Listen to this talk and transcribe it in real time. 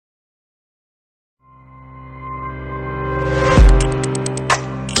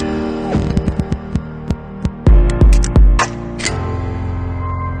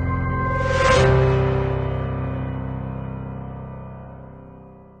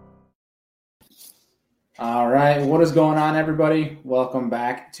All right, what is going on, everybody? Welcome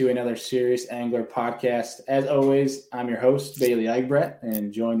back to another Serious Angler podcast. As always, I'm your host, Bailey Egbrett,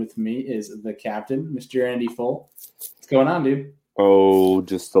 and joined with me is the captain, Mr. Andy Full. What's going on, dude? Oh,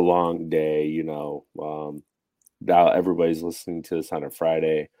 just a long day, Now everybody's listening to this on a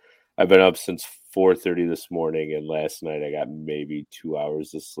Friday. I've been up since 4:30 this morning, and last night I got maybe 2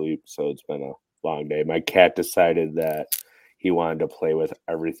 hours of sleep, so it's been a long day. My cat decided that he wanted to play with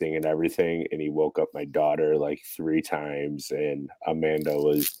everything, and he woke up my daughter like 3 times, and Amanda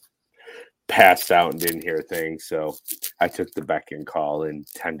was passed out and didn't hear things, so I took the beck and call and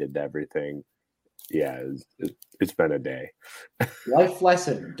tended to everything. Yeah, it's been a day. Life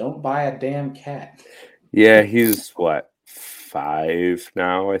lesson: don't buy a damn cat. Yeah, he's 5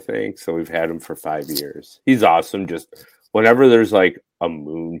 now, I think. So we've had him for 5 years. He's awesome. Just whenever there's like a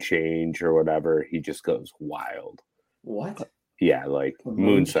moon change or whatever, he just goes wild. What? Yeah, like A moon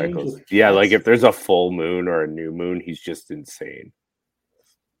moon change cycles. with Yeah, cats? like if there's a full moon or a new moon, he's just insane.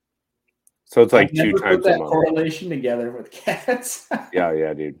 So it's like I've never 2 times put that a month. correlation together with cats.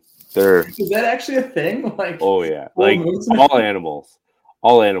 Yeah, dude. They're Is that actually a thing? Like, oh yeah, full like moons?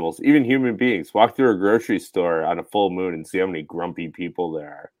 all animals, even human beings. Walk through a grocery store on a full moon and see how many grumpy people there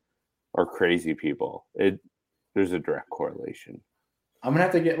are, or crazy people. There's a direct correlation. I'm gonna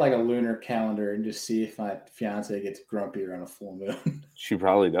have to get like a lunar calendar and just see if my fiance gets grumpier on a full moon. She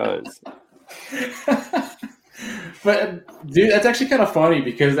probably does. But dude, that's actually kind of funny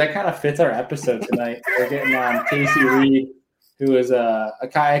because that kind of fits our episode tonight. We're getting on Casey Reed, who is a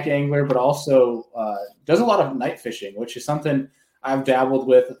kayak angler, but also does a lot of night fishing, which is something I've dabbled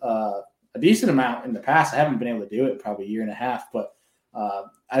with a decent amount in the past. I haven't been able to do it in probably a year and a half, but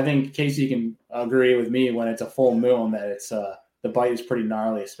I think Casey can agree with me when it's a full moon that it's the bite is pretty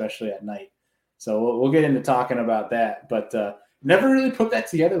gnarly, especially at night. So we'll get into talking about that, but never really put that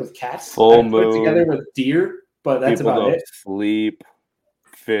together with cats. Full Put it moon. together with deer, but that's People about don't it. sleep.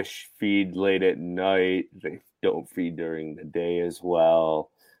 Fish feed late at night. They don't feed during the day as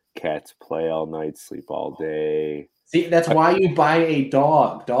well. Cats play all night, sleep all day. See, that's why you buy a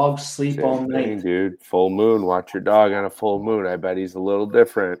dog. Dogs sleep Same all thing, night. dude. Full moon. Watch your dog on a full moon. I bet he's a little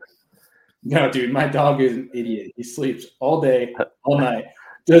different. No, dude, my dog is an idiot. He sleeps all day, all night.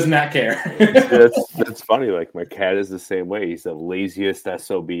 Does not care. That's funny. Like my cat is the same way. He's the laziest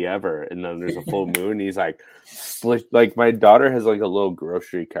SOB ever. And then there's a full moon. He's like my daughter has like a little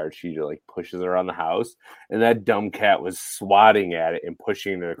grocery cart. She like pushes around the house, and that dumb cat was swatting at it and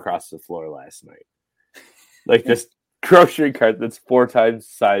pushing it across the floor last night. Like this grocery cart that's 4 times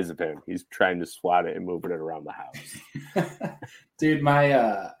the size of him. He's trying to swat it and moving it around the house. Dude,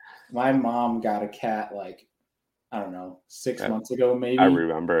 my mom got a cat like, I don't know, 6 months ago, maybe. I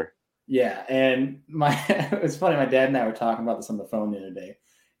remember. Yeah, and it's funny. My dad and I were talking about this on the phone the other day,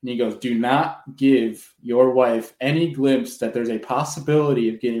 and he goes, "Do not give your wife any glimpse that there's a possibility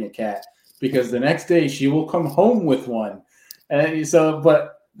of getting a cat, because the next day she will come home with one." And so,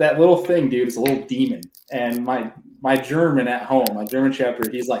 but that little thing, dude, is a little demon. And my German at home, my German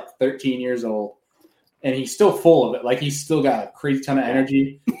Shepherd, he's like 13 years old. And he's still full of it. Like, he's still got a crazy ton of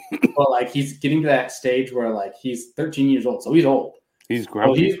energy. But, like, he's getting to that stage where, like, he's 13 years old. So he's old. He's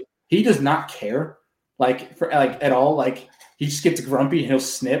grumpy. So he does not care, at all. Like, he just gets grumpy and he'll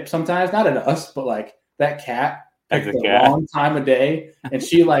snip sometimes. Not at us, but, like, that cat picked the wrong time of day. And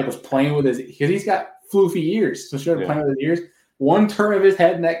she, like, was playing with because he's got floofy ears. So she started playing with his ears. One turn of his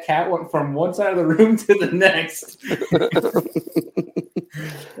head, and that cat went from one side of the room to the next. It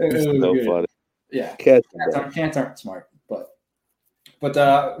was so good. funny. Yeah, cats aren't smart, but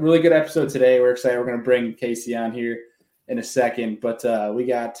really good episode today. We're excited. We're going to bring Casey on here in a second, but we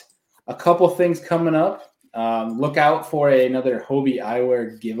got a couple things coming up. Look out for another Hobie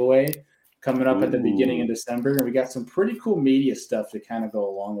Eyewear giveaway coming up at the beginning of December, and we got some pretty cool media stuff to kind of go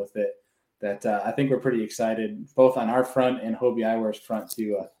along with it that I think we're pretty excited, both on our front and Hobie Eyewear's front,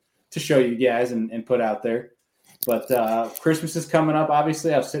 to show you guys and put out there. But Christmas is coming up.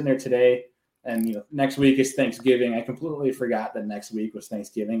 Obviously, I was sitting there today. And next week is Thanksgiving. I completely forgot that next week was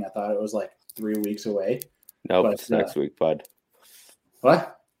Thanksgiving. I thought it was like 3 weeks away. Nope, it's next week, bud.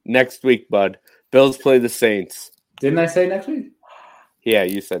 What? Next week, bud. Bills play the Saints. Didn't I say next week? Yeah,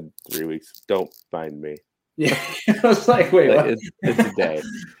 you said 3 weeks. Don't mind me. Yeah, I was like, wait, what? It's a day.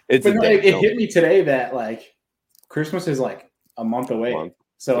 It's but a day. It hit me today that like Christmas is like a month away.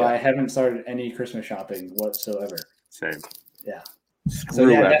 So I haven't started any Christmas shopping whatsoever. Same. Yeah.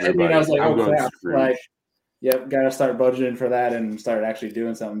 Screw everybody. I was like, I'm oh crap! Scrooge. Like, yep, got to start budgeting for that and start actually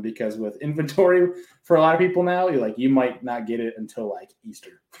doing something, because with inventory for a lot of people now, you might not get it until like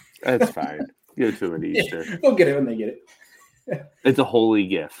Easter. That's fine. Give it to them at Easter. They'll get it when they get it. It's a holy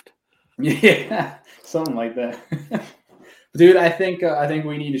gift. Yeah, something like that. Dude, I think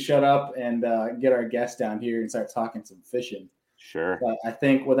we need to shut up and get our guest down here and start talking some fishing. Sure. But I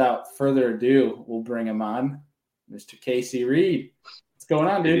think without further ado, we'll bring him on, Mr. Casey Reed. What's going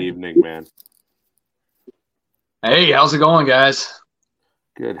on, dude? Good evening, man. Hey, how's it going, guys?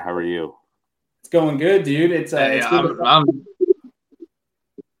 Good. How are you? It's going good, dude. It's good.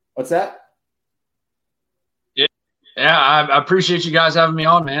 What's that? Yeah, I appreciate you guys having me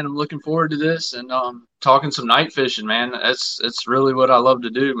on, man. I'm looking forward to this and talking some night fishing, man. It's really what I love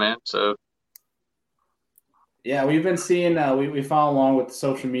to do, man. So yeah, we've been seeing we follow along with the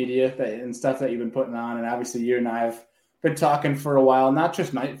social media and stuff that you've been putting on, and obviously you and I have been talking for a while, not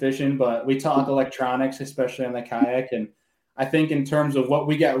just night fishing, but we talk electronics, especially on the kayak. And I think in terms of what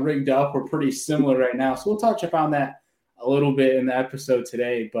we got rigged up, we're pretty similar right now. So we'll touch upon that a little bit in the episode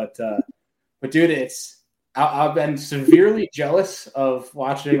today. But dude, I've been severely jealous of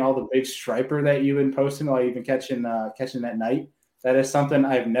watching all the big striper that you've been posting while you've been catching that night. That is something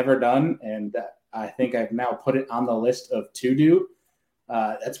I've never done, and I think I've now put it on the list of to do.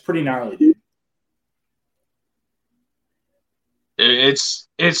 That's pretty gnarly, dude. it's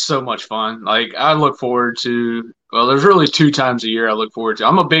so much fun. Like I look forward to. Well, there's really 2 times a year I look forward to.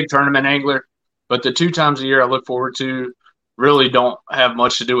 I'm a big tournament angler, but the 2 times a year I look forward to really don't have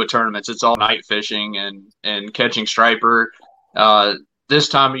much to do with tournaments. It's all night fishing and catching striper. This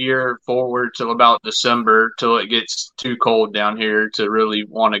time of year forward till about December, till it gets too cold down here to really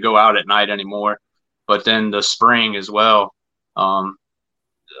want to go out at night anymore. But then the spring as well. I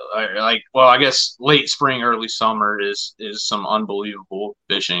guess late spring, early summer is some unbelievable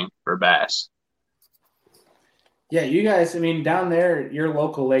fishing for bass. Yeah, you guys, I mean, down there, your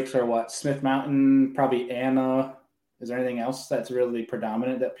local lakes are what? Smith Mountain, probably Anna. Is there anything else that's really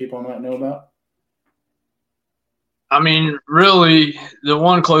predominant that people might know about? I mean, really, the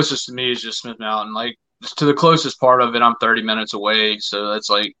one closest to me is just Smith Mountain. Like to the closest part of it, I'm 30 minutes away, so that's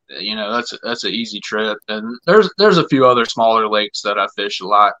like that's an easy trip. And there's a few other smaller lakes that I fish a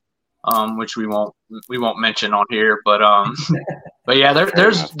lot, which we won't mention on here. But but yeah,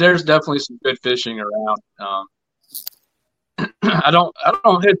 there's definitely some good fishing around. I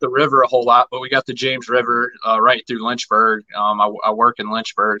don't hit the river a whole lot, but we got the James River right through Lynchburg. I work in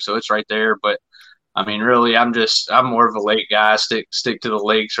Lynchburg, so it's right there. But I mean, really, I'm more of a lake guy. Stick to the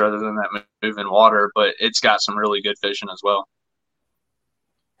lakes rather than that moving water. But it's got some really good fishing as well.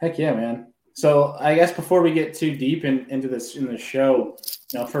 Heck yeah, man. So I guess before we get too deep into this in the show,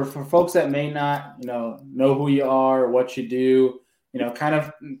 for folks that may not know who you are or what you do, kind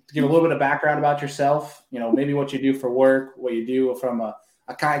of give a little bit of background about yourself. Maybe what you do for work, what you do from a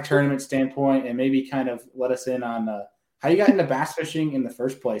kayak tournament standpoint, and maybe kind of let us in on how you got into bass fishing in the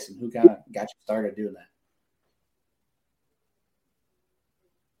first place and who kind of got you started doing that.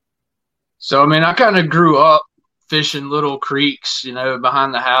 So, I mean, I kind of grew up fishing little creeks,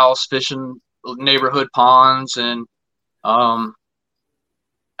 behind the house, fishing neighborhood ponds. And, I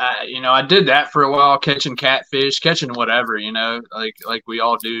did that for a while, catching catfish, catching whatever, like we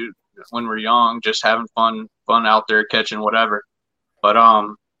all do when we're young, just having fun out there catching whatever. But,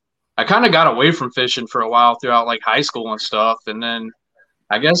 I kind of got away from fishing for a while throughout like high school and stuff. And then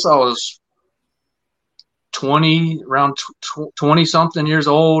I guess I was around 20 something years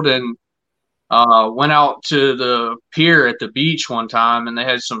old, and went out to the pier at the beach one time, and they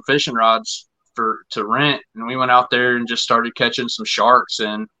had some fishing rods to rent. And we went out there and just started catching some sharks,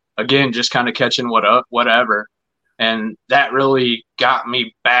 and again, just kind of catching whatever. And that really got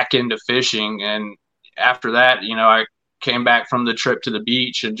me back into fishing. And after that, I came back from the trip to the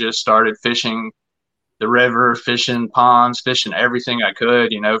beach and just started fishing the river, fishing ponds, fishing everything I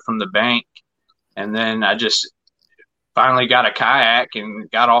could, from the bank. And then I just finally got a kayak and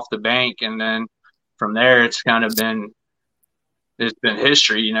got off the bank. And then from there, it's been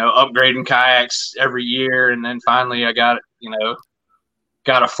history, upgrading kayaks every year. And then finally I got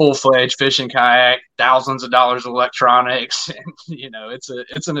a full-fledged fishing kayak, thousands of dollars of electronics. And,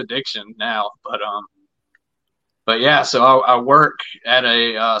 it's an addiction now, but yeah, so I work at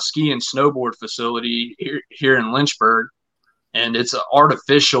a ski and snowboard facility here in Lynchburg, and it's an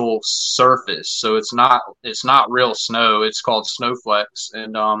artificial surface, so it's not real snow. It's called Snowflex,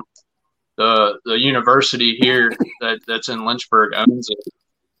 and the university here that's in Lynchburg owns it,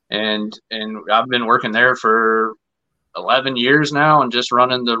 and I've been working there for 11 years now, and just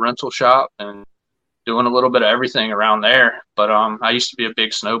running the rental shop and doing a little bit of everything around there. But I used to be a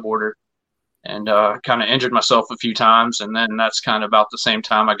big snowboarder, and kind of injured myself a few times. And then that's kind of about the same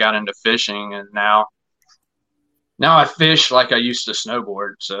time I got into fishing. And now I fish like I used to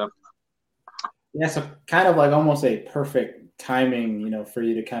snowboard. So yeah, so kind of like almost a perfect timing, for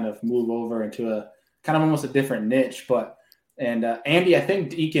you to kind of move over into a kind of almost a different niche. And Andy, I think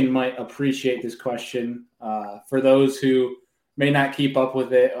Deacon might appreciate this question. For those who may not keep up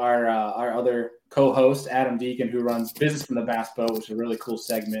with it, our other co-host, Adam Deacon, who runs Business from the Bass Boat, which is a really cool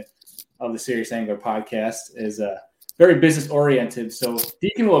segment of the Serious Angler podcast, is very business oriented. So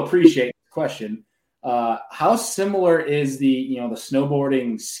Deacon will appreciate the question. How similar is the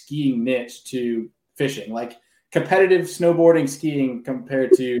snowboarding skiing niche to fishing? Like competitive snowboarding skiing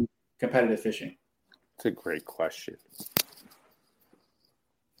compared to competitive fishing? It's a great question.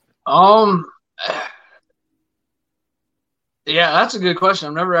 Yeah, that's a good question.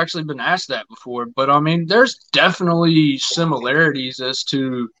 I've never actually been asked that before, but I mean, there's definitely similarities as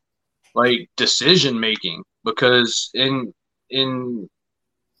to like decision making, because in the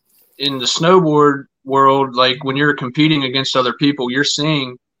snowboard world, like when you're competing against other people, you're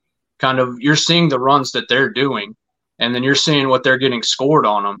seeing the runs that they're doing, and then you're seeing what they're getting scored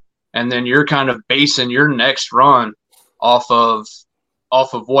on them, and then you're kind of basing your next run off of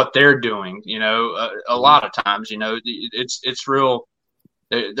what they're doing. A lot of times, it's real.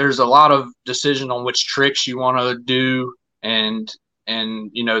 There's a lot of decision on which tricks you want to do, and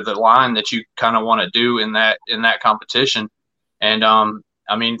the line that you kind of want to do in that competition. And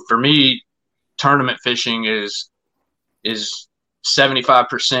I mean, for me, tournament fishing is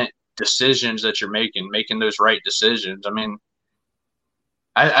 75% decisions that you're making those right decisions. I mean,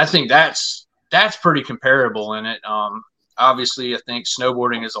 I think that's pretty comparable in it. Obviously, I think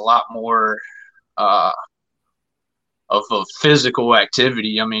snowboarding is a lot more of a physical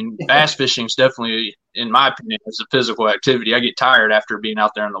activity. I mean, bass fishing is definitely, in my opinion, it's a physical activity. I get tired after being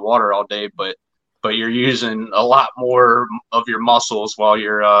out there in the water all day, but you're using a lot more of your muscles while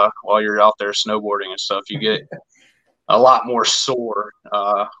you're out there snowboarding and stuff. You get a lot more sore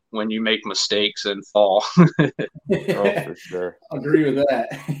when you make mistakes and fall. Oh, for sure. Agree with that.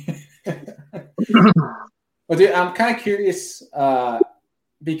 Well, dude, I'm kind of curious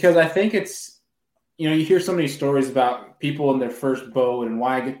because I think it's, you hear so many stories about people in their first boat and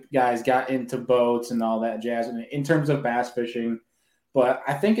why guys got into boats and all that jazz in terms of bass fishing. But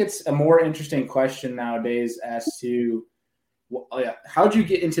I think it's a more interesting question nowadays as to how'd you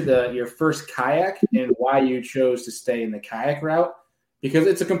get into your first kayak and why you chose to stay in the kayak route? Because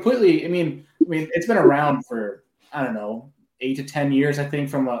it's a completely, I mean, it's been around for, I don't know, 8 to 10 years, I think,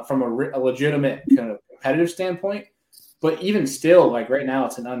 from a legitimate kind of competitive standpoint. But even still, like right now,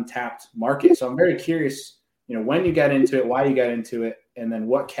 it's an untapped market. So I'm very curious, when you got into it, why you got into it, and then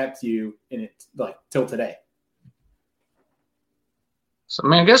what kept you in it like till today. So, I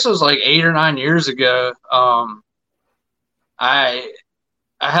mean, I guess it was like 8 or 9 years ago. I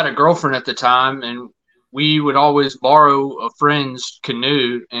had a girlfriend at the time, and we would always borrow a friend's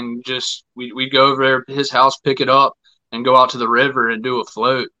canoe and just we'd go over there to his house, pick it up, and go out to the river and do a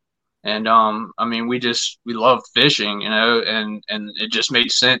float. And I mean, we love fishing, and it just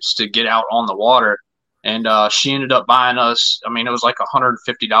made sense to get out on the water. And she ended up buying us, I mean, it was like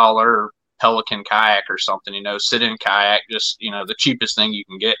 $150 Pelican kayak or something, sit-in kayak, just, the cheapest thing you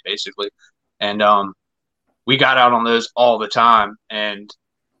can get basically. And we got out on those all the time. And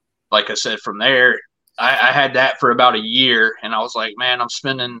like I said, from there, I had that for about a year, and I was like, man, I'm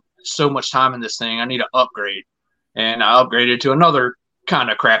spending so much time in this thing. I need to upgrade. And I upgraded to another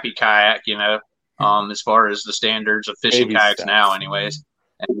kind of crappy kayak, as far as the standards of fishing Baby kayaks steps. now anyways.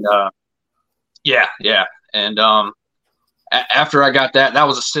 And yeah. And after I got that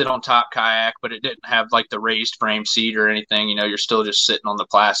was a sit on top kayak, but it didn't have like the raised frame seat or anything. You're still just sitting on the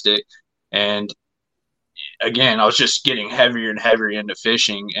plastic. And again, I was just getting heavier and heavier into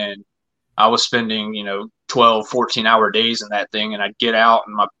fishing, and I was spending 12, 14-hour days in that thing, and I'd get out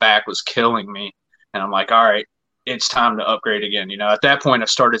and my back was killing me. And I'm like, all right, it's time to upgrade again. At that point I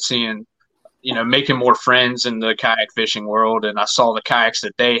started seeing, making more friends in the kayak fishing world, and I saw the kayaks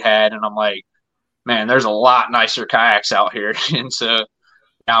that they had, and I'm like, man, there's a lot nicer kayaks out here. And so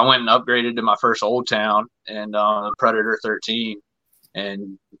I went and upgraded to my first Old Town and the Predator 13.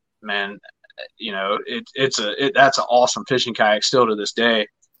 And man, that's an awesome fishing kayak still to this day.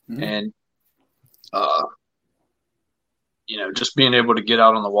 Mm-hmm. And just being able to get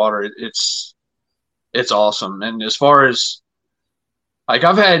out on the water, it's awesome. And as far as like,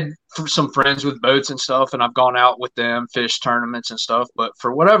 I've had some friends with boats and stuff, and I've gone out with them, fish tournaments and stuff. But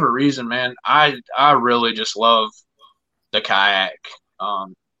for whatever reason, man, I really just love the kayak.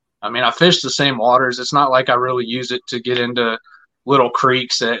 I mean, I fish the same waters. It's not like I really use it to get into little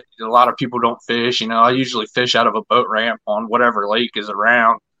creeks that a lot of people don't fish. I usually fish out of a boat ramp on whatever lake is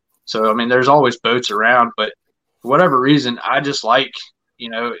around. So, I mean, there's always boats around, but for whatever reason, I just like,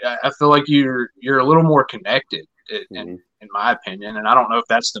 I feel like you're a little more connected. in my opinion. And I don't know if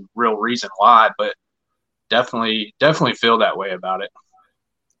that's the real reason why, but definitely feel that way about it.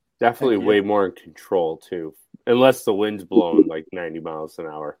 Definitely way more in control too, unless the wind's blowing like 90 miles an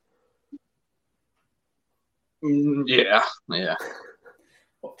hour. Yeah.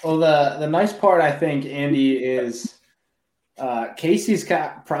 Well, the nice part, I think, Andy, is Casey's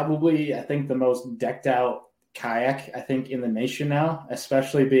got probably, I think, the most decked out kayak, I think, in the nation now,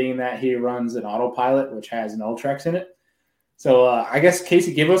 especially being that he runs an autopilot, which has no Ultrex in it. So I guess,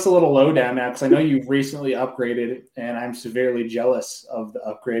 Casey, give us a little lowdown now, because I know you've recently upgraded, and I'm severely jealous of the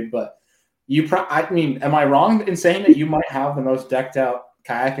upgrade. But I mean, am I wrong in saying that you might have the most decked out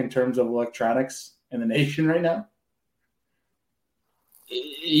kayak in terms of electronics in the nation right now?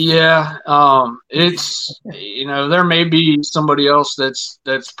 Yeah, it's there may be somebody else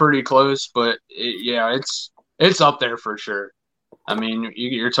that's pretty close, but it's up there for sure. I mean,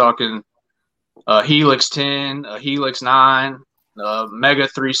 you're talking a Helix 10, a Helix 9, Mega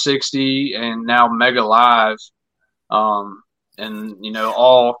 360, and now Mega Live, and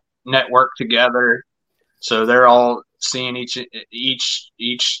all networked together, so they're all seeing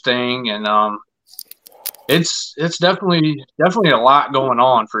each thing, and it's definitely a lot going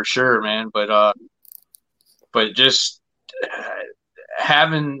on for sure, man. But just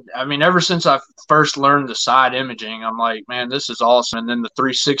ever since I first learned the side imaging, I'm like, man, this is awesome. And then the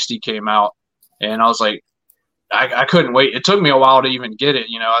 360 came out, and I was like, I couldn't wait. It took me a while to even get it.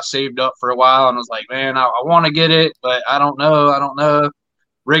 I saved up for a while, and I was like, man, I want to get it, but I don't know.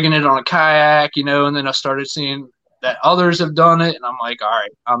 Rigging it on a kayak, and then I started seeing that others have done it, and I'm like, all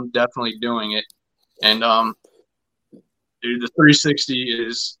right, I'm definitely doing it. And dude, the 360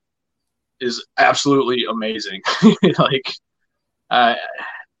 is absolutely amazing. Like, I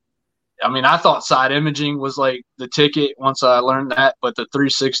thought side imaging was like the ticket once I learned that, but the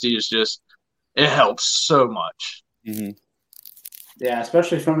 360 is just, it helps so much. Mm-hmm. Yeah,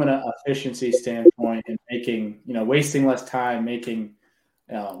 especially from an efficiency standpoint, and making, wasting less time, making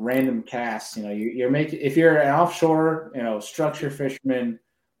random casts. You're making, if you're an offshore, structure fisherman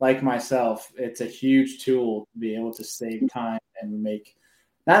like myself, it's a huge tool to be able to save time and make,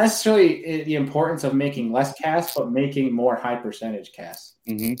 not necessarily the importance of making less casts, but making more high percentage casts.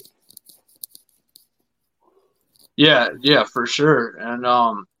 Mm-hmm. Yeah, for sure. And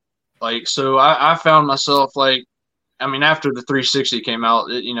so I found myself after the 360 came out,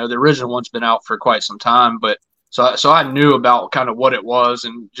 the original one's been out for quite some time, but so I knew about kind of what it was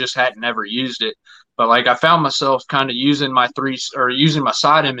and just hadn't ever used it. But I found myself kind of using my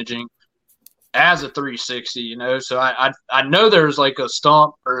side imaging as a 360, So I know there's like a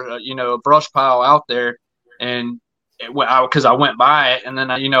stump or a brush pile out there, and because I went by it, and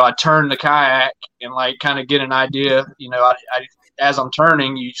then I turned the kayak and kind of get an idea. As I'm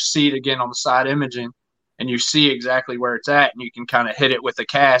turning, you see it again on the side imaging, and you see exactly where it's at, and you can kind of hit it with the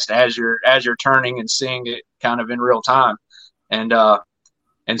cast as you're turning and seeing it kind of in real time, and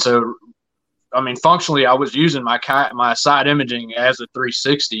so. Functionally, I was using my side imaging as a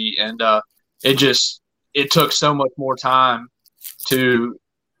 360, and it took so much more time to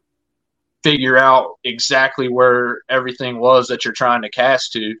figure out exactly where everything was that you're trying to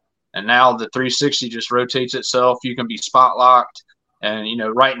cast to. And now the 360 just rotates itself. You can be spot locked, and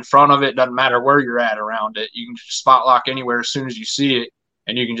right in front of it. Doesn't matter where you're at around it. You can just spot lock anywhere as soon as you see it,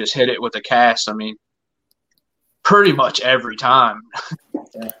 and you can just hit it with a cast. Pretty much every time.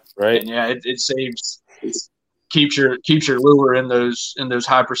 Right. And it saves, keeps your lure in those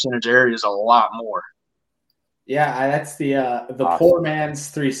high percentage areas a lot more. Yeah, that's the awesome. Poor man's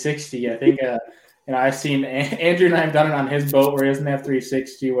 360. I think I've seen Andrew and I have done it on his boat where he doesn't have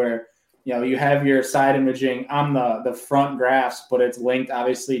 360, where you have your side imaging on the front graphs, but it's linked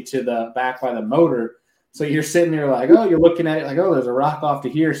obviously to the back by the motor. So you're sitting there you're looking at it there's a rock off to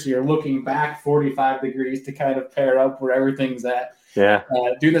here. So you're looking back 45 degrees to kind of pair up where everything's at. Yeah.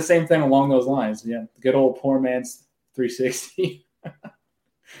 Do the same thing along those lines. Yeah. Good old poor man's 360.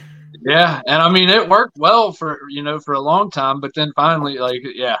 Yeah. And it worked well for a long time, but then finally,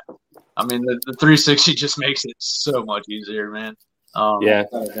 the 360 just makes it so much easier, man. Yeah.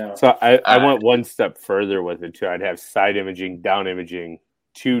 So I went one step further with it too. I'd have side imaging, down imaging,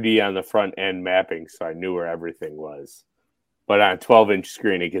 2D on the front end mapping, so I knew where everything was. But on a 12-inch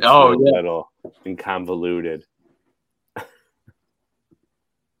screen, it gets little and convoluted.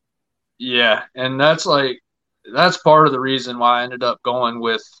 Yeah, and that's part of the reason why I ended up going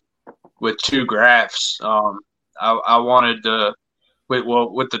with two graphs. I wanted to, with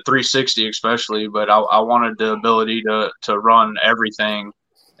the 360 especially, but I wanted the ability to run everything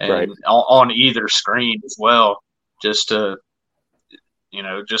and on either screen as well, just to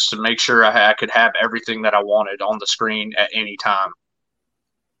just to make sure I could have everything that I wanted on the screen at any time.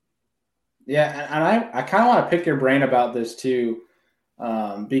 Yeah, and I kind of want to pick your brain about this too,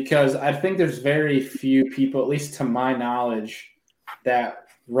 because I think there's very few people, at least to my knowledge, that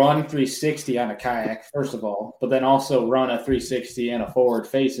run 360 on a kayak, first of all, but then also run a 360 and a forward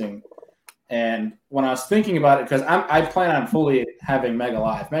facing. And when I was thinking about it, because I plan on fully having Mega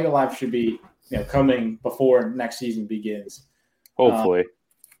Live. Mega Live should be coming before next season begins. Hopefully.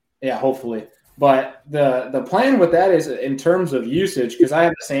 Hopefully. But the plan with that is in terms of usage, because I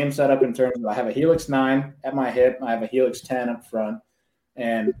have the same setup in terms of I have a Helix 9 at my hip, I have a Helix 10 up front.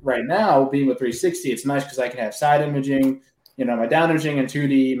 And right now, being with 360, it's nice because I can have side imaging, my down imaging and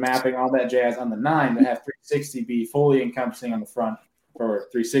 2D mapping, all that jazz on the 9, but have 360 be fully encompassing on the front for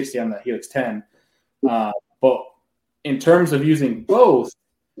 360 on the Helix 10. But in terms of using both,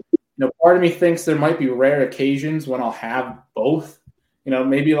 part of me thinks there might be rare occasions when I'll have both.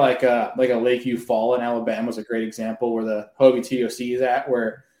 Maybe like a Lakeview Fall in Alabama is a great example where the Hobie TOC is at,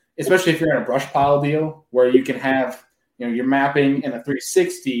 where especially if you're in a brush pile deal where you can have you're mapping in a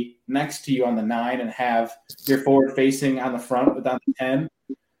 360 next to you on the 9 and have your forward facing on the front with on the 10.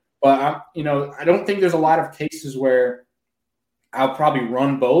 But I don't think there's a lot of cases where I'll probably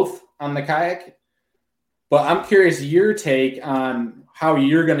run both on the kayak. But I'm curious your take on how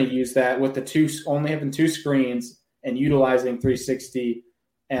you're going to use that with the only having 2 screens and utilizing 360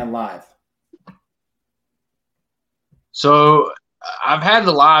 and live. So I've had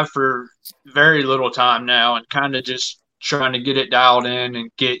the live for very little time now and kind of just trying to get it dialed in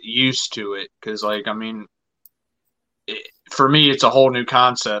and get used to it. Cause for me, it's a whole new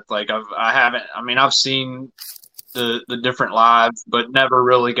concept. Like I've seen the different lives, but never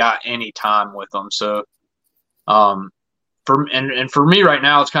really got any time with them. So, for me right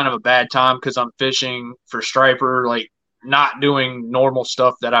now, it's kind of a bad time because I'm fishing for striper, like not doing normal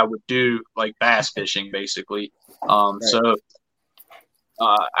stuff that I would do, like bass fishing, basically. Right. So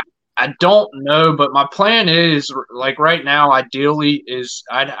I don't know, but my plan is like right now, ideally, is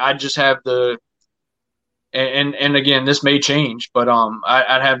I'd just have and again, this may change, but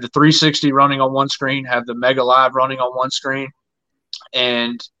I'd have the 360 running on one screen, have the Mega Live running on one screen,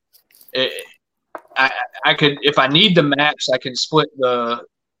 and I could, if I need the maps, I can split the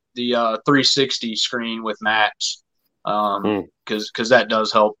 360 screen with maps, because that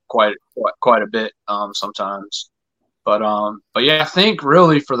does help quite a bit sometimes. But yeah, I think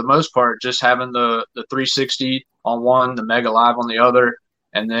really for the most part, just having the 360 on one, the Mega Live on the other,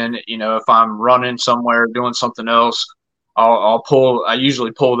 and then if I'm running somewhere doing something else, I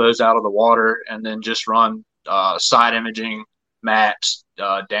usually pull those out of the water and then just run side imaging, maps,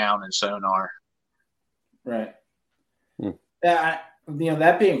 down, and sonar. Right. Yeah.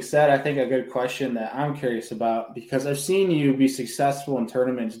 That being said, I think a good question that I'm curious about, because I've seen you be successful in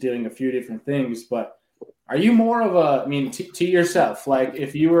tournaments doing a few different things, but are you more of to yourself, like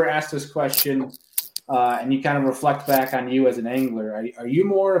if you were asked this question and you kind of reflect back on you as an angler, are you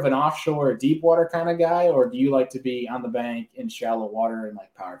more of an offshore, deep water kind of guy, or do you like to be on the bank in shallow water and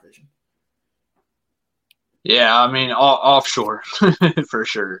like power fishing? Yeah, offshore for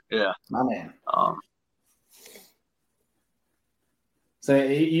sure. Yeah, my man. So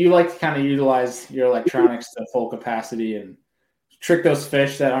you like to kind of utilize your electronics to full capacity and trick those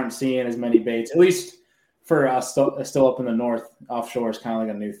fish that aren't seeing as many baits. At least for us, still up in the north, offshore is kind of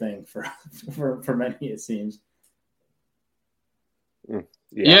like a new thing for many, it seems.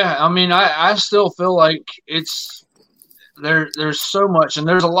 Yeah, I still feel like it's there's so much, and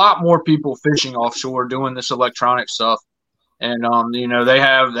there's a lot more people fishing offshore doing this electronic stuff, and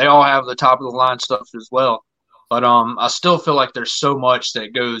they all have the top of the line stuff as well. But I still feel like there's so much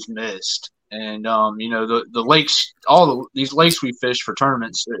that goes missed. And, the lakes, these lakes we fish for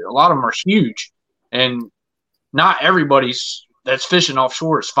tournaments, a lot of them are huge. And not everybody's that's fishing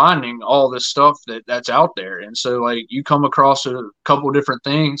offshore is finding all this stuff that's out there. And so, you come across a couple of different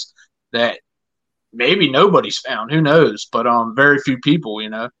things that maybe nobody's found. Who knows? But very few people,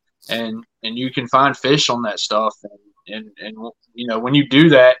 and you can find fish on that stuff. And when you do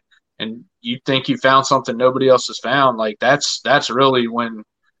that, and you think you found something nobody else has found, that's really when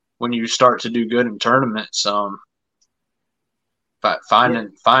you start to do good in tournaments.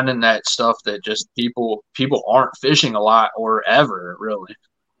 Finding that stuff that just people aren't fishing a lot or ever really.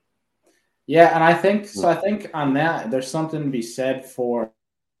 Yeah, and I think on that there's something to be said for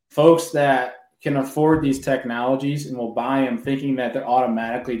folks that can afford these technologies and will buy them thinking that they're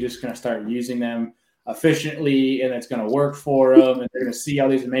automatically just going to start using them efficiently and it's going to work for them and they're going to see all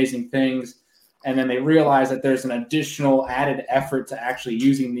these amazing things, and then they realize that there's an additional added effort to actually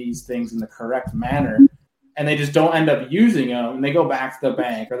using these things in the correct manner. and they just don't end up using them, and they go back to the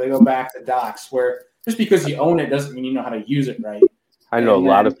bank or they go back to docks, where just because you own it doesn't mean you know how to use it right. I know a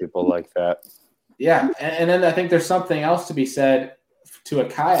lot of people like that. Yeah, and then I think there's something else to be said to a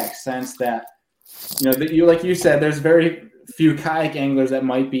kayak sense that, like you said, there's very few kayak anglers that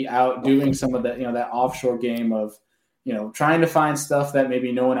might be out doing some of that, that offshore game of, trying to find stuff that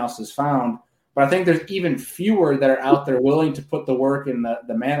maybe no one else has found. But I think there's even fewer that are out there willing to put the work and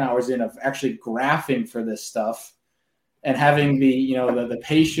the man hours in of actually graphing for this stuff and having the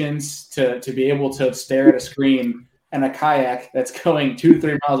patience to be able to stare at a screen and a kayak that's going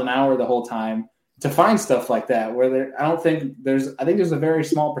 2-3 miles an hour the whole time to find stuff like that, where I think there's a very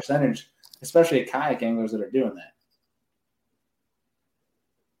small percentage, especially kayak anglers, that are doing that.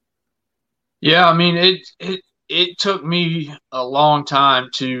 Yeah, I mean, it took me a long time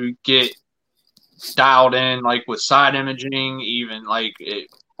to get dialed in, like with side imaging, even like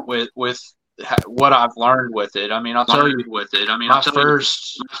with what I've learned with it. I mean, I'll tell you,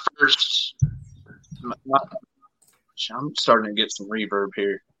 I'm starting to get some reverb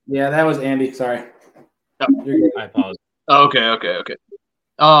here. Yeah, that was Andy. Sorry. I apologize. Okay.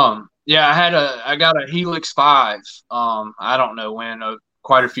 Yeah, I got a Helix 5. I don't know when,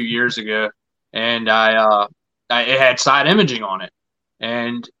 quite a few years ago, and it had side imaging on it,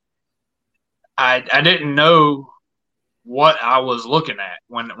 and I didn't know what I was looking at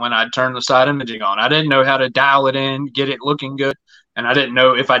when I turned the side imaging on. I didn't know how to dial it in, get it looking good, and I didn't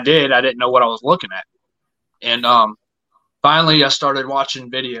know I didn't know what I was looking at. And finally, I started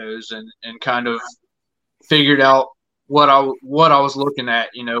watching videos and kind of figured out what I was looking at.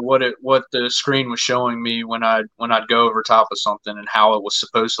 What the screen was showing me when I'd go over top of something, and how it was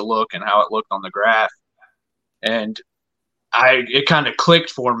supposed to look and how it looked on the graph. And it kind of clicked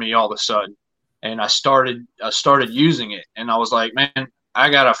for me all of a sudden. And I started using it, and I was like, man,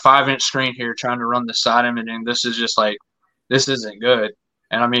 I got a 5-inch screen here trying to run the side imaging. This is just like, this isn't good.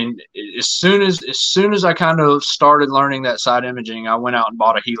 And I mean, as soon as I kind of started learning that side imaging, I went out and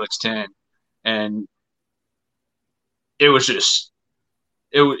bought a Helix 10, and it was just,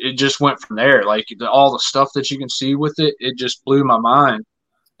 it just went from there. Like all the stuff that you can see with it, it just blew my mind,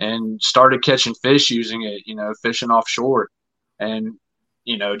 and started catching fish using it, fishing offshore, and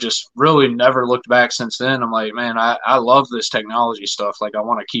just really never looked back since then. I'm like, man, I love this technology stuff. Like, I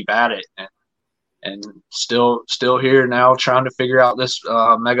want to keep at it, and still here now trying to figure out this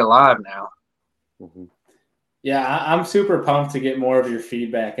Mega Live now. Mm-hmm. Yeah, I'm super pumped to get more of your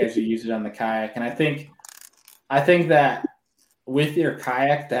feedback as you use it on the kayak. And I think that with your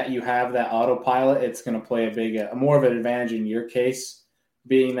kayak that you have that autopilot, it's going to play a more of an advantage in your case,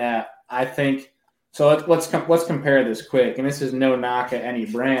 being that I think. So let's compare this quick, and this is no knock at any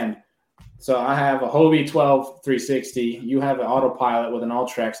brand. So I have a Hobie 12 360. You have an autopilot with an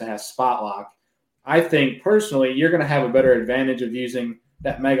Ultrex that has spot lock. I think personally you're going to have a better advantage of using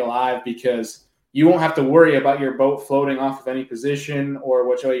that Mega Live, because you won't have to worry about your boat floating off of any position or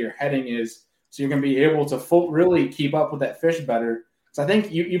which way your heading is. So you're going to be able to really keep up with that fish better. So I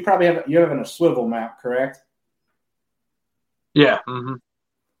think you probably have a swivel map, correct? Yeah. Mm-hmm.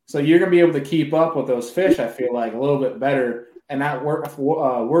 So you're going to be able to keep up with those fish, I feel like, a little bit better, and not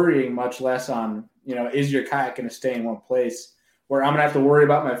worrying much less on, is your kayak going to stay in one place, where I'm going to have to worry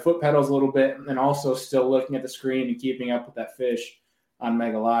about my foot pedals a little bit, and also still looking at the screen and keeping up with that fish on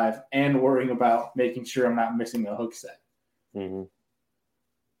Mega Live, and worrying about making sure I'm not missing a hook set. Mm-hmm.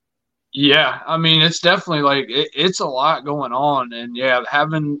 Yeah, I mean, it's definitely like it's a lot going on, and yeah,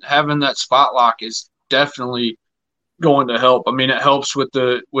 having that spot lock is definitely going to help. I mean, it helps with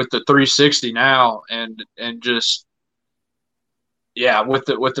the 360 now, and just with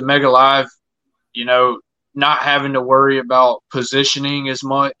the Mega Live, not having to worry about positioning as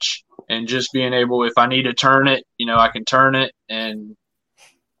much, and just being able, if I need to turn it, I can turn it and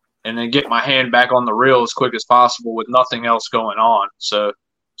then get my hand back on the reel as quick as possible with nothing else going on. So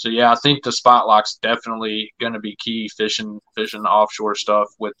yeah, I think the spot lock's definitely going to be key fishing offshore stuff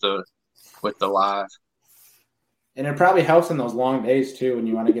with the Live. And it probably helps in those long days too, when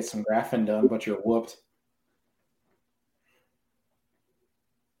you want to get some graphing done, but you're whooped.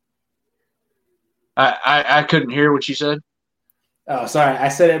 I couldn't hear what you said. Oh, sorry. I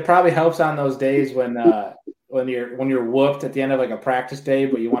said it probably helps on those days when you're whooped at the end of like a practice day,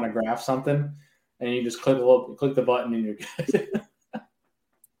 but you want to graph something, and you just click the button and you're good.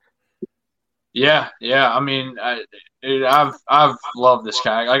 Yeah. I mean, I've loved this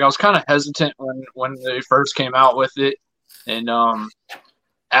kayak. Like, I was kind of hesitant when they first came out with it, and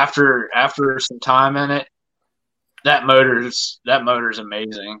after some time in it, that motor's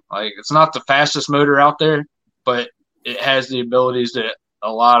amazing. Like, it's not the fastest motor out there, but it has the abilities that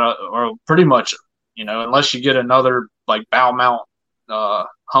pretty much unless you get another like bow mount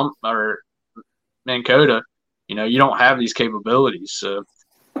hump or Minn Kota, you don't have these capabilities. So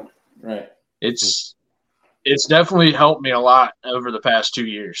right, it's definitely helped me a lot over the past 2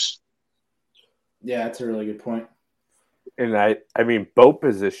 years. Yeah, that's a really good point. And I mean, boat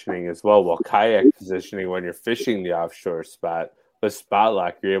positioning as well. Well, kayak positioning when you're fishing the offshore spot, the spot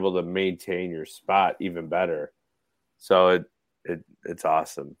lock, you're able to maintain your spot even better. So it's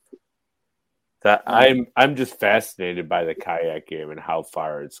awesome. That I'm just fascinated by the kayak game and how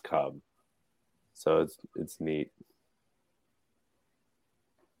far it's come. So it's neat.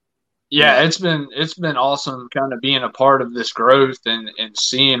 Yeah, it's been awesome kind of being a part of this growth and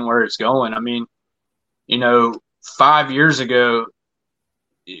seeing where it's going. I mean, 5 years ago,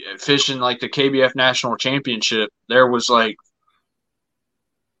 fishing like the KBF National Championship, there was like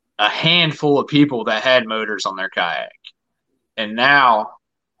a handful of people that had motors on their kayak. And now,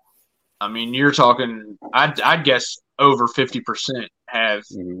 I mean, you're talking, I'd guess over 50% have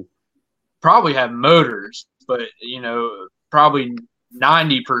probably have motors, but, probably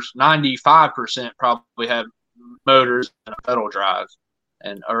 95% probably have motors and a pedal drive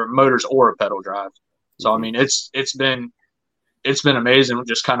or motors or a pedal drive. So, I mean, it's been amazing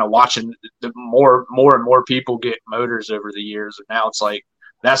just kind of watching the more and more people get motors over the years. And now it's like,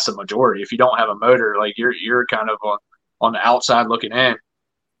 that's the majority. If you don't have a motor, like you're kind of on the outside looking in.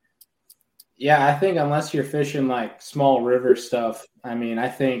 Yeah, I think unless you're fishing like small river stuff, I mean, I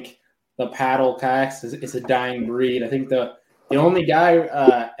think the paddle kayaks is a dying breed. I think the only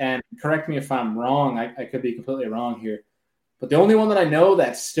guy, and correct me if I'm wrong, I could be completely wrong here, but the only one that I know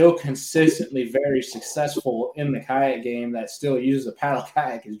that's still consistently very successful in the kayak game that still uses a paddle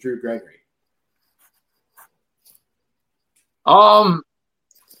kayak is Drew Gregory.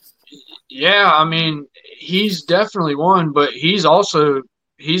 Yeah, I mean, he's definitely one, but he's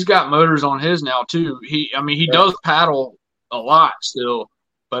got motors on his now too. He does paddle a lot still,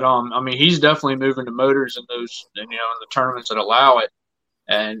 but I mean, he's definitely moving to motors in those, in the tournaments that allow it.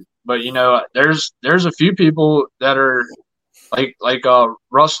 But there's a few people that are like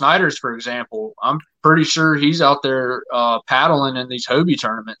Russ Snyder's, for example. I'm pretty sure he's out there paddling in these Hobie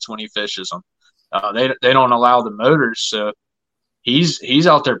tournaments when he fishes them. They don't allow the motors, so he's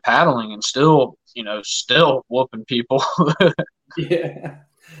out there paddling and still whooping people.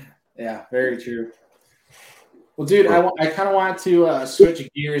 Yeah, very true. Well, dude, I kind of want to switch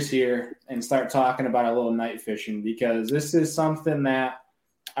gears here and start talking about a little night fishing, because this is something that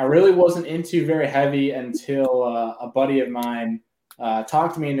I really wasn't into very heavy until a buddy of mine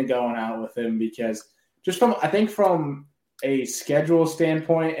talked me into going out with him, because just from a schedule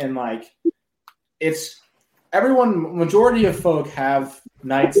standpoint, and like majority of folk have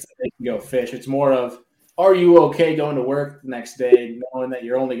nights that they can go fish. It's more of, are you okay going to work the next day knowing that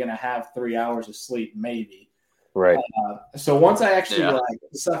you're only going to have 3 hours of sleep, maybe? Right. So once I actually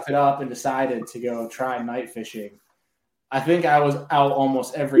sucked it up and decided to go try night fishing, I think I was out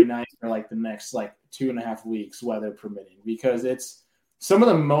almost every night for like the next 2.5 weeks, weather permitting, because it's some of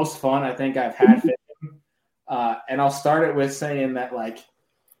the most fun I think I've had fishing. And I'll start it with saying that like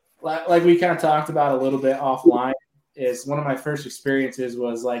we kind of talked about a little bit offline, is one of my first experiences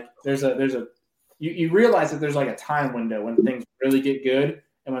was like you realize that there's like a time window when things really get good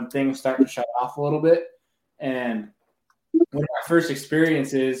and when things start to shut off a little bit. And one of my first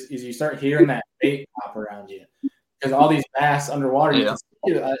experiences is you start hearing that bait pop around you, because all these bass underwater,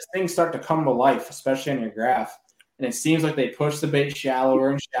 things start to come to life, especially on your graph. And it seems like they push the bait shallower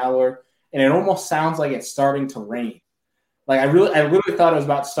and shallower, and it almost sounds like it's starting to rain. Like I really thought it was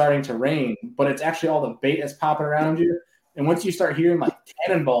about starting to rain, but it's actually all the bait that's popping around you. And once you start hearing like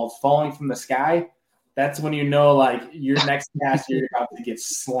cannonballs falling from the sky, that's when you know like your next cast you're about to get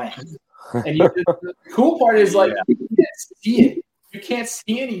slammed. And the cool part is like you can't see it. You can't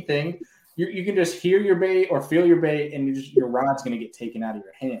see anything. You can just hear your bait or feel your bait, and your rod's going to get taken out of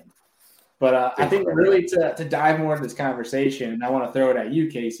your hand. But I think really to dive more into this conversation, and I want to throw it at you,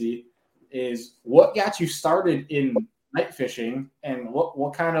 Casey, is what got you started in night fishing, and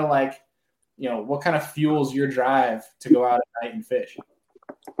what kind of what kind of fuels your drive to go out at night and fish?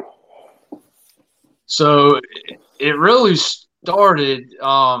 So it really started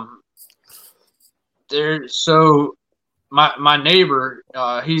there. So my neighbor,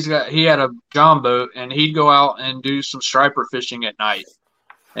 he had a John boat, and he'd go out and do some striper fishing at night.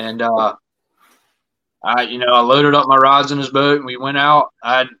 And I loaded up my rods in his boat, and we went out.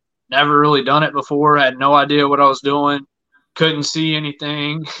 I'd never really done it before. I had no idea what I was doing. Couldn't see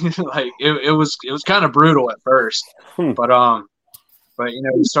anything. Like it was kind of brutal at first, but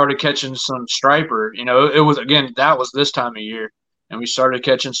we started catching some striper. It was, again, that was this time of year, and we started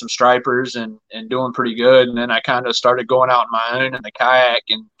catching some stripers and doing pretty good. And then I kind of started going out on my own in the kayak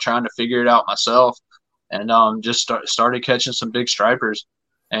and trying to figure it out myself, and just started catching some big stripers,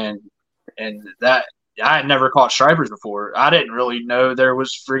 and that I had never caught stripers before. I didn't really know there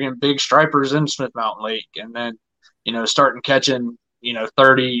was friggin' big stripers in Smith Mountain Lake, and then starting catching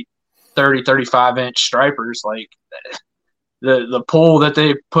 30, 35-inch stripers, like the pull that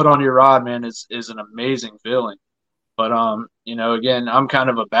they put on your rod, man, is an amazing feeling. But again, I'm kind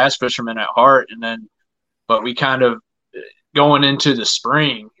of a bass fisherman at heart, but we kind of going into the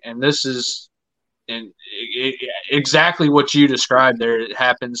spring, and this is exactly what you described there. It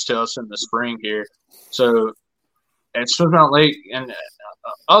happens to us in the spring here. So at Smith Mountain Lake and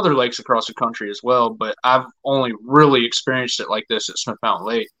other lakes across the country as well, but I've only really experienced it like this at Smith Mountain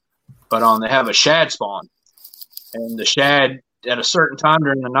Lake. But they have a shad spawn, and the shad at a certain time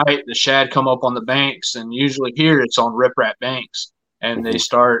during the night, the shad come up on the banks, and usually here it's on riprap banks, and they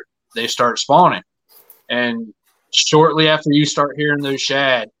start spawning. And shortly after you start hearing those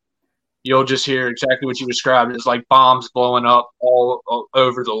shad, you'll just hear exactly what you described. It's like bombs blowing up all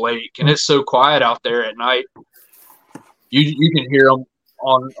over the lake, and it's so quiet out there at night. You can hear them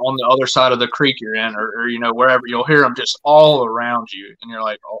on the other side of the creek you're in, or wherever. You'll hear them just all around you, and you're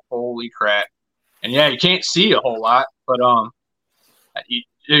like, oh, holy crap. And yeah, you can't see a whole lot, but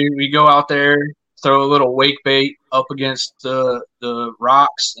we go out there, throw a little wake bait up against the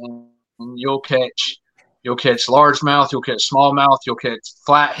rocks, and you'll catch largemouth, you'll catch smallmouth, you'll catch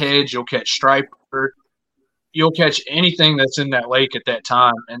flatheads, you'll catch striper, you'll catch anything that's in that lake at that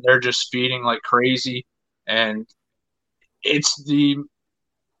time, and they're just feeding like crazy. And it's the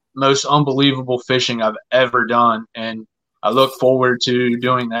most unbelievable fishing I've ever done, and I look forward to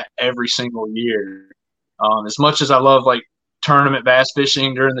doing that every single year. As much as I love like tournament bass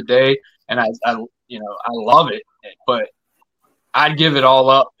fishing during the day, and I love it, but I'd give it all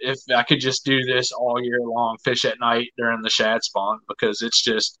up if I could just do this all year long, fish at night during the shad spawn, because it's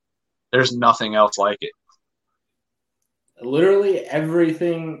just, there's nothing else like it. Literally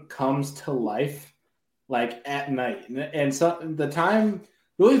everything comes to life like at night. And so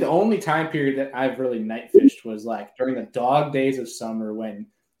really the only time period that I've really night fished was like during the dog days of summer, when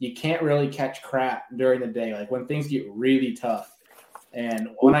you can't really catch crap during the day, like when things get really tough. And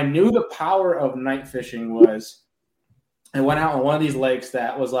when I knew the power of night fishing was, I went out on one of these lakes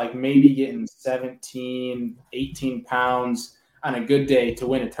that was like maybe getting 17, 18 pounds on a good day to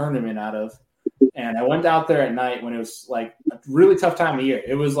win a tournament out of. And I went out there at night when it was like a really tough time of year.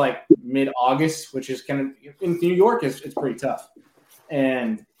 It was like mid-August, which is kind of, in New York, it's pretty tough.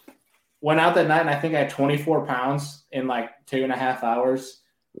 And went out that night, and I think I had 24 pounds in like 2.5 hours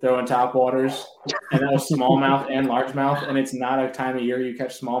throwing top waters. And that was smallmouth and largemouth. And it's not a time of year you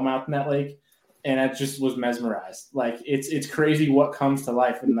catch smallmouth in that lake. And I just was mesmerized. Like, it's crazy what comes to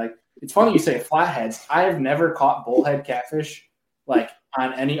life. And like, it's funny you say flatheads. I have never caught bullhead catfish like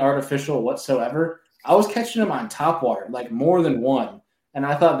on any artificial whatsoever. I was catching them on topwater, like more than one. And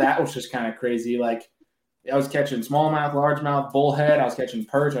I thought that was just kind of crazy. Like, I was catching smallmouth, largemouth, bullhead. I was catching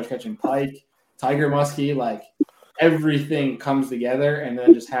perch. I was catching pike, tiger muskie. Like, everything comes together and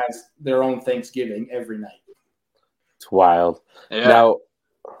then just has their own Thanksgiving every night. It's wild. Yeah. Now,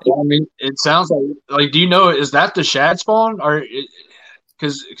 I mean, it sounds like, do you know, is that the shad spawn? Or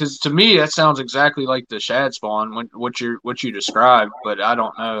because to me that sounds exactly like the shad spawn, what you described, but I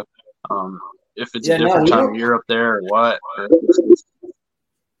don't know if it's a different time of year up there or what.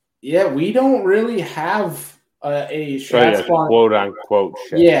 Yeah, we don't really have a shad spawn, quote unquote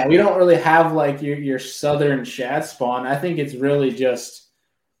shad. Yeah, we don't really have like your southern shad spawn. I think it's really just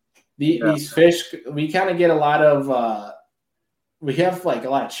these fish. We kind of get a lot of we have like a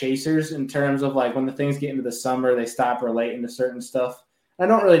lot of chasers in terms of like when the things get into the summer, they stop relating to certain stuff. I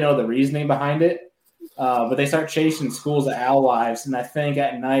don't really know the reasoning behind it, but they start chasing schools of alewives, and I think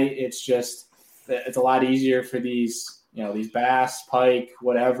at night it's a lot easier for these bass, pike,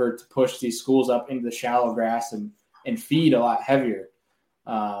 whatever, to push these schools up into the shallow grass and feed a lot heavier.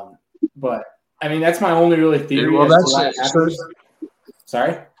 But I mean, that's my only really theory. Well,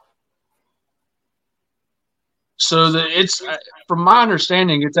 Sorry. So it's from my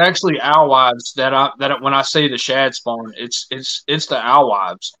understanding, it's actually alewives that when I say the shad spawn, it's the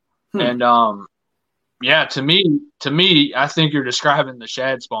alewives, and yeah, to me, I think you're describing the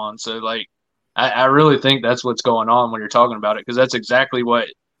shad spawn. So like, I really think that's what's going on when you're talking about it, because that's exactly what.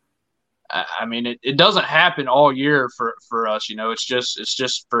 I mean, it doesn't happen all year for us, It's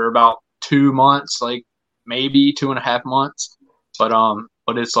just for about 2 months, like maybe 2.5 months,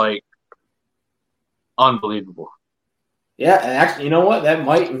 but it's like unbelievable. Yeah, and actually, you know what? That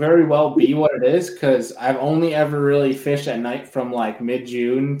might very well be what it is because I've only ever really fished at night from like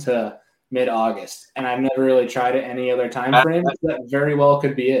mid-June to mid-August, and I've never really tried it any other time frame. That very well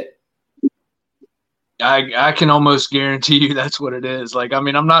could be it. I can almost guarantee you that's what it is. Like, I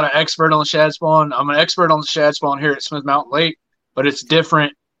mean, I'm not an expert on shad spawn. I'm an expert on the shad spawn here at Smith Mountain Lake, but it's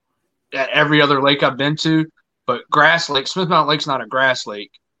different at every other lake I've been to. But grass lake, Smith Mountain Lake's not a grass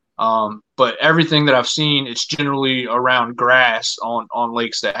lake. But everything that I've seen, it's generally around grass on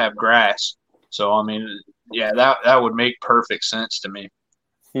lakes that have grass. So, I mean, yeah, that would make perfect sense to me,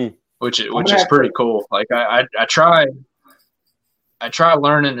 which is pretty cool. Like, I try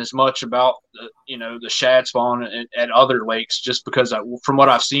learning as much about the shad spawn at other lakes just because from what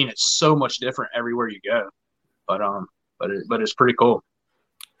I've seen, it's so much different everywhere you go. But it's pretty cool.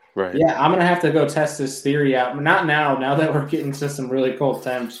 Right. Yeah, I'm gonna have to go test this theory out. Not now that we're getting to some really cold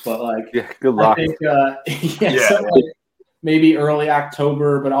temps, but good luck. I think maybe early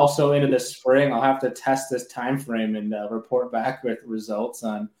October, but also into the spring. I'll have to test this time frame and report back with results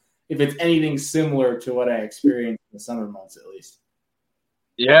on if it's anything similar to what I experienced in the summer months, at least.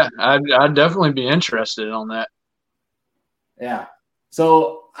 Yeah, I'd definitely be interested on that. Yeah.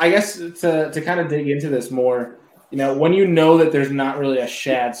 So I guess to kind of dig into this more, when you know that there's not really a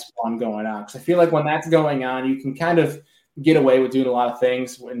shad spawn going on, because I feel like when that's going on, you can kind of get away with doing a lot of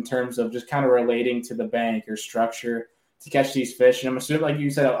things in terms of just kind of relating to the bank or structure to catch these fish. And I'm assuming, like you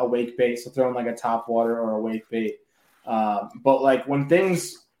said, a wake bait, so throwing like a top water or a wake bait. But like when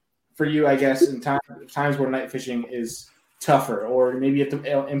things for you, I guess, in times where night fishing is tougher, or maybe you have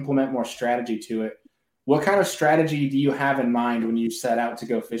to implement more strategy to it, what kind of strategy do you have in mind when you set out to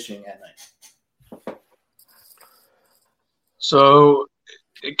go fishing at night? So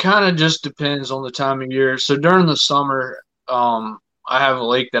it kind of just depends on the time of year. So during the summer, I have a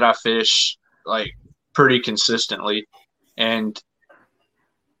lake that I fish like pretty consistently, and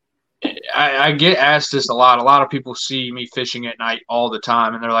I get asked this a lot. A lot of people see me fishing at night all the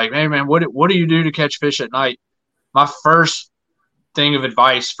time, and they're like, "Hey man, what do you do to catch fish at night?" My first thing of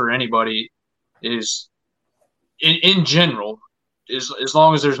advice for anybody is, in general, is as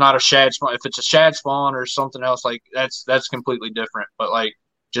long as there's not a shad spawn. If it's a shad spawn or something else, like that's completely different. But like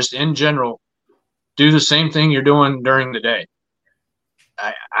just in general, do the same thing you're doing during the day.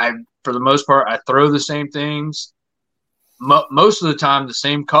 I for the most part, I throw the same things. Most of the time, the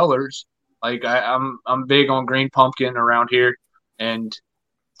same colors. Like I'm big on green pumpkin around here, and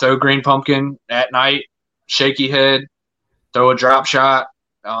throw green pumpkin at night. Shaky head, throw a drop shot.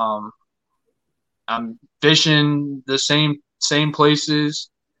 I'm fishing the same places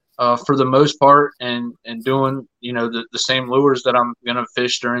for the most part, and doing the same lures that I'm gonna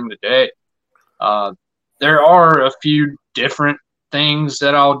fish during the day. There are a few different things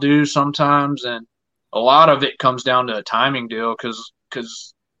that I'll do sometimes, and a lot of it comes down to a timing deal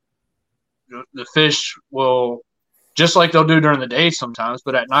because the fish will, just like they'll do during the day sometimes,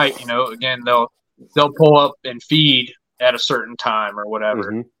 but at night, again, they'll pull up and feed at a certain time or whatever.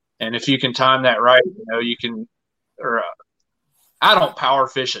 Mm-hmm. And if you can time that right, you can, I don't power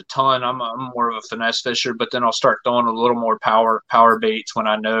fish a ton. I'm more of a finesse fisher, but then I'll start throwing a little more power baits when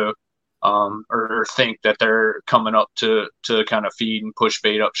I know, or think that they're coming up to kind of feed and push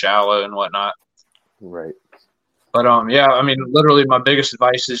bait up shallow and whatnot. Right. But yeah, I mean, literally, my biggest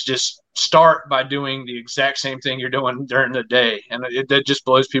advice is just start by doing the exact same thing you're doing during the day, and that just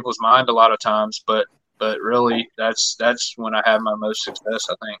blows people's mind a lot of times. But really, that's when I have my most success,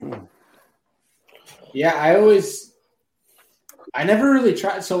 I think. Yeah, I never really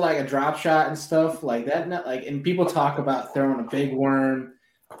tried. So like a drop shot and stuff like that. Not like, and people talk about throwing a big worm.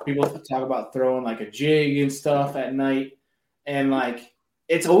 People talk about throwing like a jig and stuff at night, and like.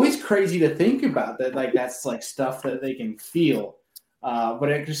 It's always crazy to think about that. Like that's like stuff that they can feel, but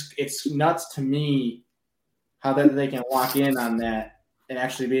it's nuts to me how that they can lock in on that and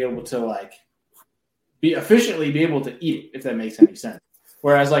actually be able to like be able to eat it, if that makes any sense.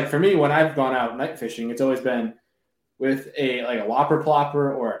 Whereas like for me, when I've gone out night fishing, it's always been with a whopper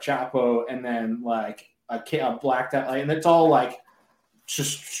plopper or a chapo, and then like a blacked out, and it's all like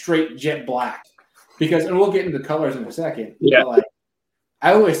just straight jet black. Because, and we'll get into the colors in a second. Yeah. But like,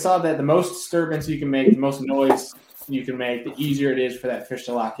 I always thought that the most disturbance you can make, the most noise you can make, the easier it is for that fish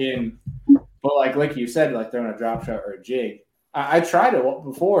to lock in. But like you said, like throwing a drop shot or a jig, I tried it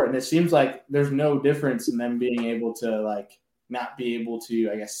before, and it seems like there's no difference in them being able to like not be able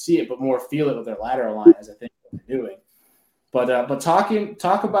to, I guess, see it, but more feel it with their lateral line, as I think what they're doing. But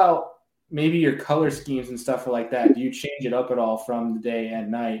talk about maybe your color schemes and stuff like that. Do you change it up at all from the day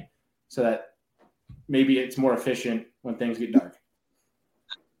and night so that maybe it's more efficient when things get dark?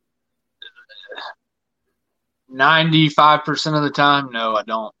 95% of the time, no, I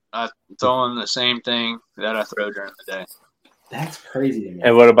don't. I throw in the same thing that I throw during the day. That's crazy to me.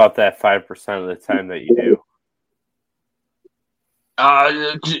 And what about that 5% of the time that you do?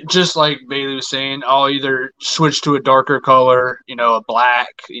 Just like Bailey was saying, I'll either switch to a darker color, a black,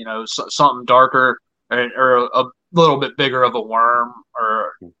 something darker, or a little bit bigger of a worm,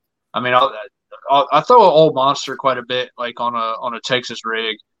 or I mean, I throw an old monster quite a bit, like on a Texas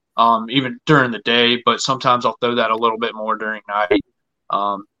rig, even during the day. But sometimes I'll throw that a little bit more during night.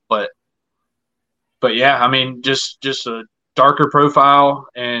 But yeah, I mean, just a darker profile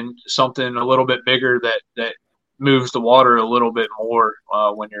and something a little bit bigger that moves the water a little bit more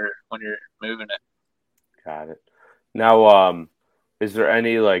when you're moving it. Got it. Now, is there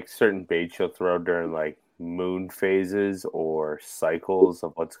any like certain baits you'll throw during like moon phases or cycles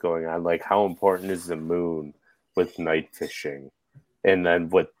of what's going on? Like, how important is the moon with night fishing, and then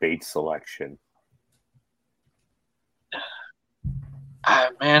with bait selection?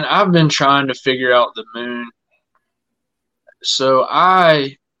 Man, I've been trying to figure out the moon. So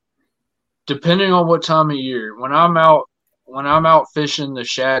depending on what time of year, when I'm out fishing the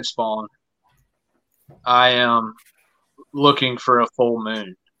shad spawn, I am looking for a full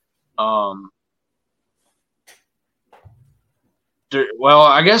moon. Well,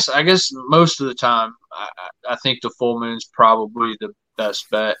 I guess most of the time, I think the full moon's probably the best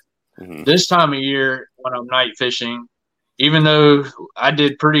bet. Mm-hmm. This time of year, when I'm night fishing, even though I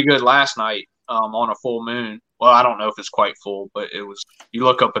did pretty good last night on a full moon. Well, I don't know if it's quite full, but it was. You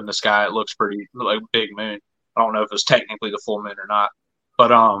look up in the sky, it looks pretty like a big moon. I don't know if it's technically the full moon or not,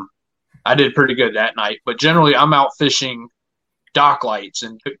 but I did pretty good that night. But generally, I'm out fishing dock lights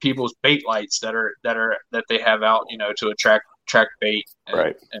and people's bait lights that they have out, to attract bait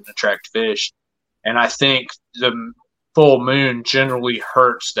and attract fish. And I think the full moon generally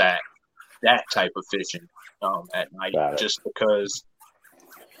hurts that type of fishing at night, just because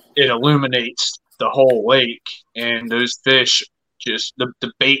it illuminates the whole lake, and those fish just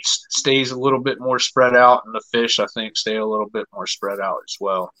the bait stays a little bit more spread out, and the fish I think stay a little bit more spread out as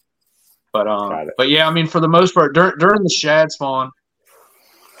well. But yeah, I mean, for the most part, during the shad spawn,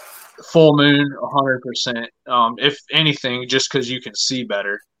 full moon, 100%. If anything, just because you can see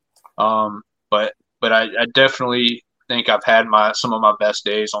better. But I definitely think I've had some of my best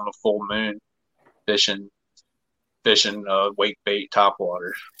days on the full moon fishing wake bait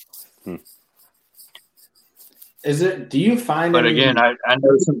topwater. Do you find? But again, I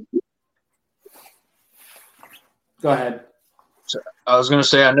know some. Go ahead. So I was going to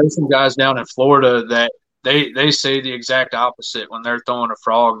say, I know some guys down in Florida that they say the exact opposite when they're throwing a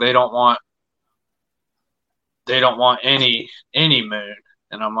frog. They don't want any moon,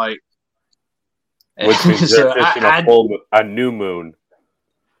 and I'm like, which means they're fishing a new moon.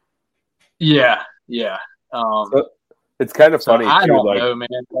 Yeah. So it's kind of funny. I don't know, man.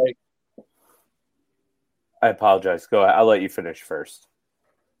 Like, I apologize. Go ahead. I'll let you finish first.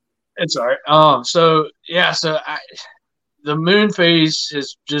 It's all right. So the moon phase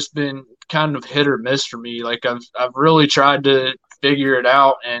has just been kind of hit or miss for me. Like I've really tried to figure it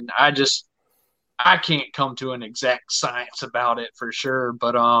out, and I can't come to an exact science about it for sure.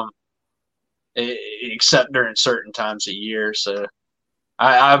 But except during certain times of year. So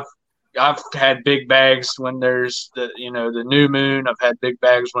I've had big bags when there's the new moon. I've had big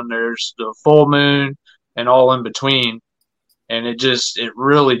bags when there's the full moon, and all in between. And it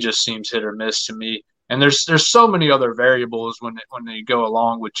really just seems hit or miss to me. And there's so many other variables when they go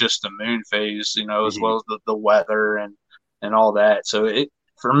along with just the moon phase, as well as the weather and all that. So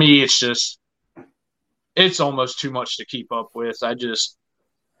for me, it's almost too much to keep up with. I just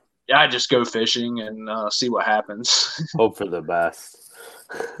go fishing and see what happens. Hope for the best.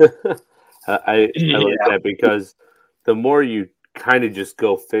 I like that, because the more you kind of just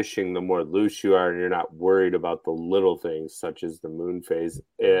go fishing, the more loose you are, and you're not worried about the little things such as the moon phase.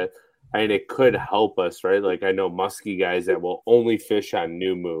 It could help us, right? Like I know musky guys that will only fish on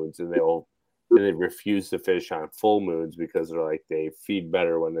new moons, and they refuse to fish on full moons because they're like they feed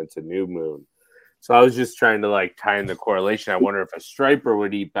better when it's a new moon. So I was just trying to like tie in the correlation. I wonder if a striper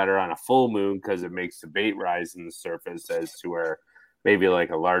would eat better on a full moon because it makes the bait rise in the surface, as to where maybe like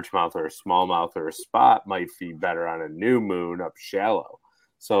a largemouth or a smallmouth or a spot might feed better on a new moon up shallow.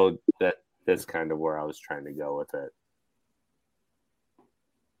 So that's kind of where I was trying to go with it.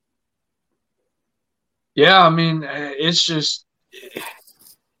 Yeah, I mean, it's just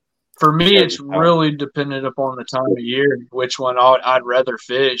for me, it's really dependent upon the time of year, which one I'd rather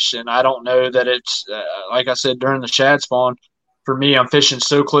fish. And I don't know that it's like I said during the shad spawn. For me, I'm fishing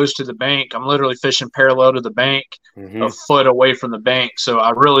so close to the bank. I'm literally fishing parallel to the bank, a foot away from the bank. So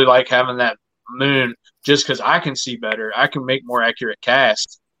I really like having that moon just because I can see better, I can make more accurate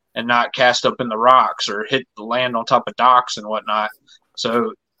casts and not cast up in the rocks or hit the land on top of docks and whatnot.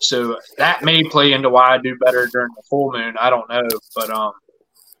 So that may play into why I do better during the full moon. I don't know,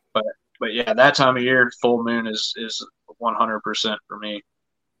 but yeah, that time of year, full moon is 100% for me.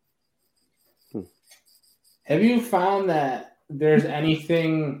 Have you found that there's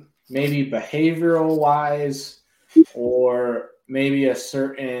anything maybe behavioral wise, or maybe a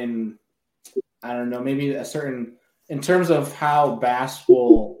certain, I don't know, maybe a certain, in terms of how bass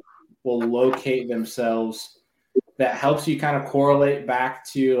will locate themselves, that helps you kind of correlate back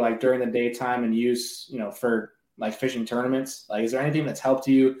to like during the daytime and use, for like fishing tournaments? Like, is there anything that's helped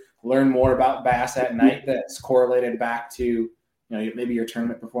you learn more about bass at night that's correlated back to, maybe your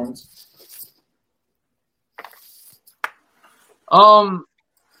tournament performance?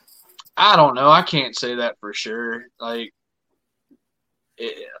 I don't know. I can't say that for sure. Like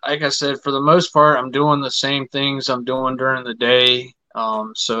I said, for the most part, I'm doing the same things I'm doing during the day.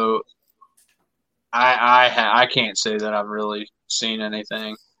 So I can't say that I've really seen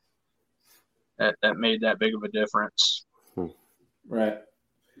anything that made that big of a difference. Right.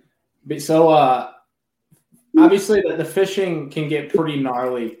 So obviously the fishing can get pretty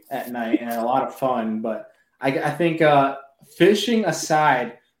gnarly at night and a lot of fun, but I think fishing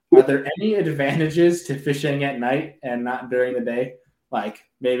aside, are there any advantages to fishing at night and not during the day? Like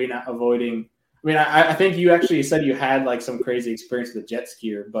maybe not avoiding. I mean, I think you actually said you had like some crazy experience with a jet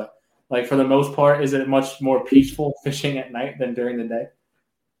skier, but like for the most part, is it much more peaceful fishing at night than during the day?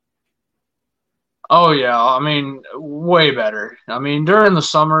 Oh yeah, I mean, way better. I mean, during the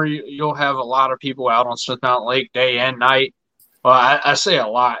summer, you'll have a lot of people out on Smith Mountain Lake day and night. Well, I say a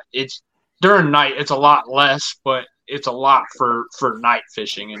lot. It's during night, it's a lot less, but it's a lot for night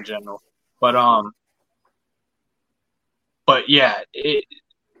fishing in general. But yeah,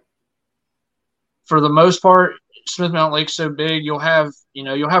 for the most part, Smith Mountain Lake's so big, you'll have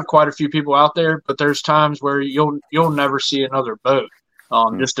quite a few people out there, but there's times where you'll never see another boat.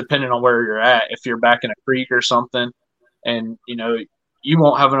 Just depending on where you're at. If you're back in a creek or something, and you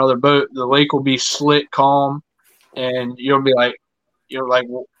won't have another boat, the lake will be slick, calm, and you're like,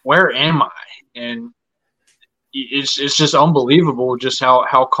 well, where am I? And it's just unbelievable just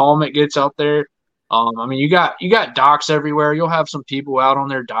how calm it gets out there. I mean, you got docks everywhere. You'll have some people out on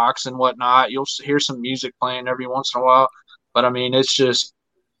their docks and whatnot. You'll hear some music playing every once in a while, but I mean, it's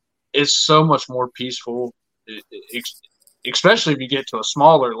so much more peaceful. Especially if you get to a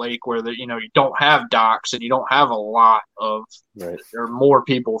smaller lake where you don't have docks and you don't have a lot of right. There are more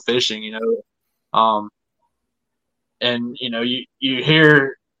people fishing, and you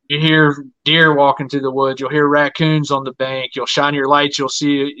hear deer walking through the woods. You'll hear raccoons on the bank. You'll shine your lights. You'll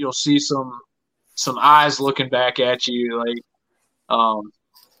see some eyes looking back at you. Like,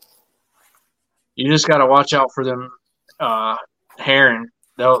 you just got to watch out for them herring.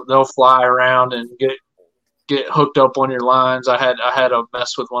 They'll fly around and get hooked up on your lines. I had a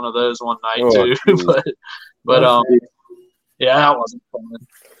mess with one of those one night too, but yeah, that wasn't fun.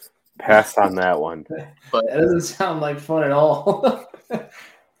 Pass on that one. But that doesn't sound like fun at all.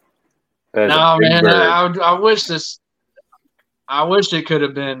 No, man, I wish it could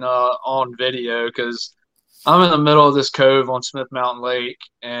have been on video, because I'm in the middle of this cove on Smith Mountain Lake,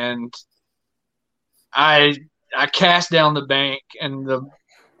 and I cast down the bank, and the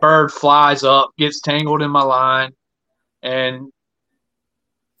bird flies up, gets tangled in my line, and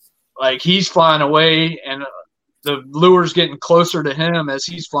like he's flying away, and the lure's getting closer to him as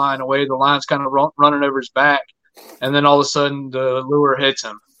he's flying away. The line's kind of running over his back, and then all of a sudden the lure hits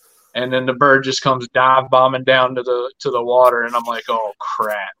him, and then the bird just comes dive bombing down to the water, and I'm like, oh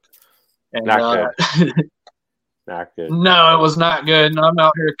crap! And, not good. Not good. No, it was not good. And I'm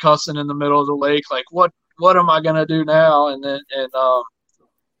out here cussing in the middle of the lake, like what am I gonna do now? And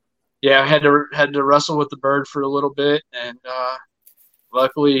yeah, I had to wrestle with the bird for a little bit, and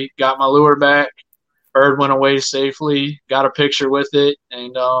luckily got my lure back. Bird went away safely. Got a picture with it,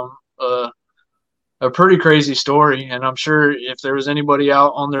 and a pretty crazy story. And I'm sure if there was anybody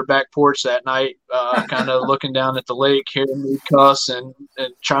out on their back porch that night, kind of looking down at the lake, hearing me cuss and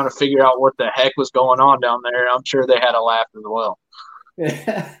trying to figure out what the heck was going on down there, I'm sure they had a laugh as well.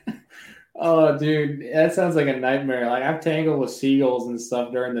 Yeah. Oh, dude, that sounds like a nightmare. Like, I've tangled with seagulls and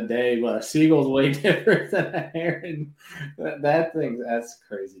stuff during the day, but a seagull's way different than a heron. That's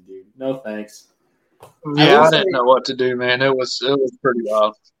crazy, dude. No thanks. Yeah, I didn't know what to do, man. It was pretty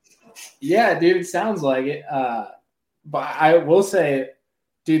wild. Yeah, dude, it sounds like it. But I will say,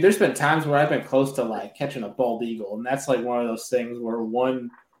 dude, there's been times where I've been close to like catching a bald eagle, and that's like one of those things where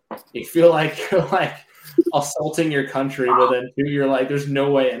one you feel like you're like assaulting your country, but then two, you're like, there's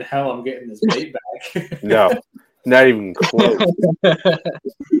no way in hell I'm getting this bait back. No, not even close.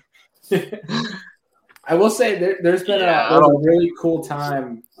 I will say there's been a really cool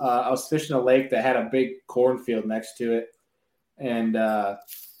time. I was fishing a lake that had a big cornfield next to it, and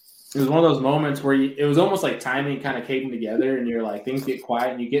it was one of those moments where it was almost like timing kind of came together, and you're like, things get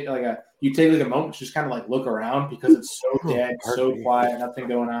quiet, and you get you take like a moment to just kind of like look around because it's so dead, so quiet, nothing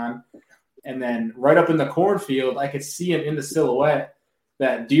going on. And then right up in the cornfield, I could see in the silhouette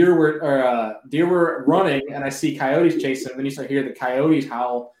that deer were running, and I see coyotes chasing them. Then you start hearing the coyotes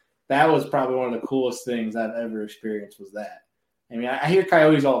howl. That was probably one of the coolest things I've ever experienced. Was that? I mean, I hear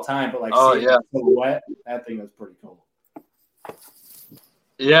coyotes all the time, but like seeing the silhouette, that thing was pretty cool.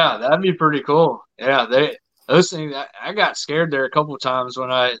 Yeah, that'd be pretty cool. Yeah, those things. I got scared there a couple of times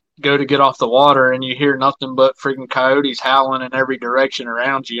when I go to get off the water and you hear nothing but freaking coyotes howling in every direction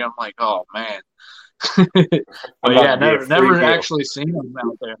around you. I'm like, oh man. But yeah, never actually seen them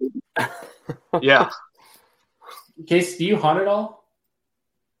out there. Yeah. Case, do you hunt at all?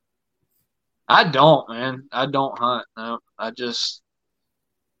 I don't, man. I don't hunt. No, I just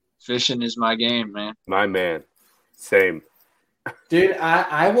fishing is my game, man. My man, same. Dude,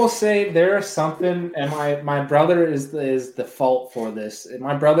 I will say there is something, and my brother is the fault for this.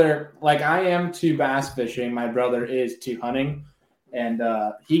 My brother, like I am to bass fishing, my brother is to hunting, and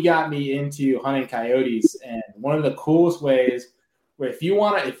he got me into hunting coyotes. And one of the coolest ways, where if you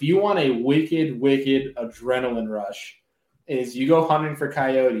want a wicked adrenaline rush, is you go hunting for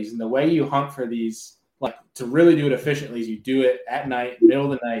coyotes. And the way you hunt for these, like to really do it efficiently, is you do it at night,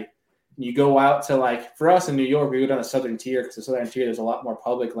 middle of the night. You go out to, like, for us in New York, we go down the southern tier because the southern tier, there's a lot more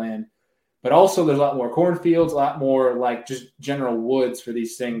public land. But also there's a lot more cornfields, a lot more, like, just general woods for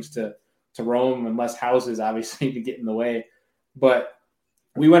these things to roam, and less houses, obviously, to get in the way. But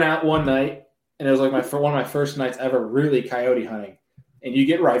we went out one night, and it was like one of my first nights ever really coyote hunting. And you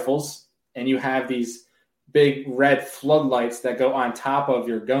get rifles, and you have these big red floodlights that go on top of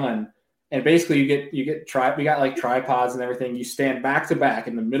your gun. And basically we got like tripods and everything. You stand back to back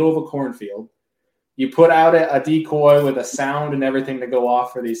in the middle of a cornfield. You put out a decoy with a sound and everything to go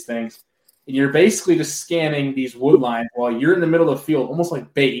off for these things. And you're basically just scanning these wood lines while you're in the middle of the field, almost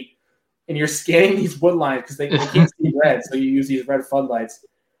like bait. And you're scanning these wood lines because they can't see red. So you use these red floodlights.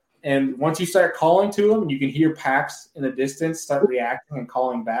 And once you start calling to them, you can hear packs in the distance start reacting and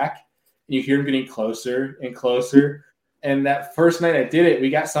calling back. And you hear them getting closer and closer. And that first night I did it,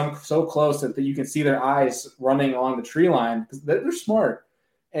 we got some so close that you can see their eyes running along the tree line because they're smart.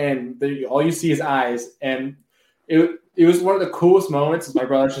 And all you see is eyes. And it was one of the coolest moments. My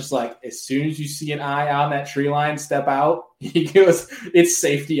brother's just like, as soon as you see an eye on that tree line, step out. He goes, it's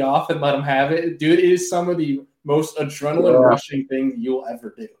safety off and let them have it. Dude, it is some of the most adrenaline rushing things you'll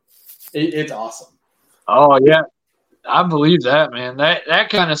ever do. It's awesome. Oh, yeah. I believe that, man. That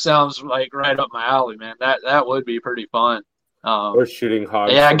kind of sounds like right up my alley, man. That would be pretty fun. Or shooting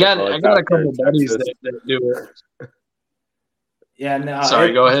hogs. Yeah, I got a couple of buddies that do it. Yeah, no.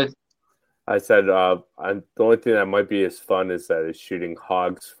 Sorry, go ahead. I said the only thing that might be as fun is shooting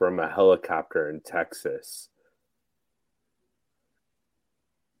hogs from a helicopter in Texas.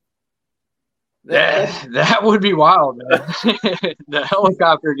 That would be wild, man. The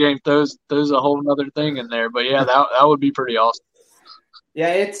helicopter game throws a whole nother thing in there, but yeah, that would be pretty awesome. Yeah,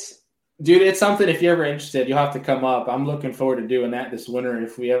 it's something. If you're ever interested, you'll have to come up. I'm looking forward to doing that this winter.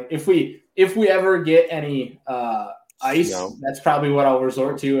 If we ever get any ice, that's probably what I'll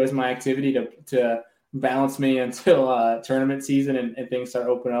resort to as my activity to balance me until tournament season and things start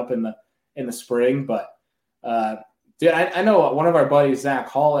opening up in the spring. But dude, I know one of our buddies, Zach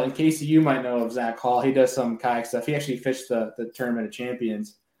Hall, and Casey, you might know of Zach Hall. He does some kayak stuff. He actually fished the Tournament of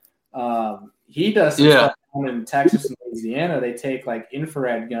Champions. He does some stuff in Texas and Louisiana. They take like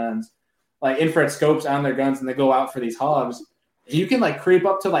infrared guns, like infrared scopes on their guns, and they go out for these hogs. You can like creep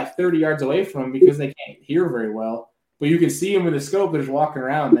up to like 30 yards away from them because they can't hear very well. But you can see them with the scope. They're just walking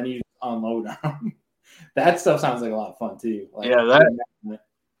around, and then you unload them. That stuff sounds like a lot of fun too. Like,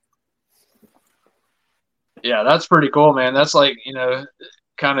 yeah, that's pretty cool, man. That's like,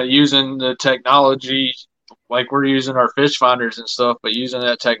 kind of using the technology like we're using our fish finders and stuff, but using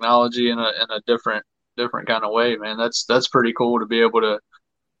that technology in a different kind of way, man. That's pretty cool to be able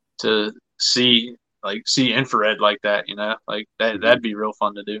to see infrared like that, like that'd be real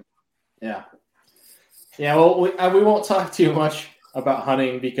fun to do. Yeah. Yeah. Well, we won't talk too much about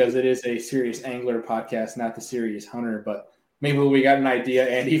hunting because it is a serious angler podcast, not the serious hunter, but maybe we got an idea,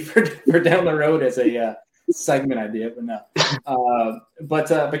 Andy, for down the road as a segment idea, but no.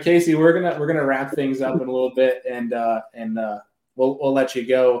 But Casey, we're gonna wrap things up in a little bit, and we'll we'll let you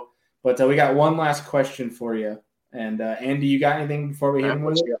go. But we got one last question for you. And Andy, you got anything before we hit him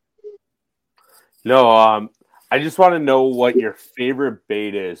with it? No, I just want to know what your favorite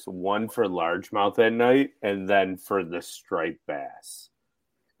bait is. One for largemouth at night, and then for the striped bass.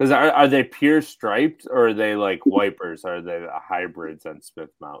 Because are they pure striped, or are they like wipers? Are they hybrids on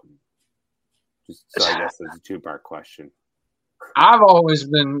Smith Mountain? Just so I guess that's a two-part question. I've always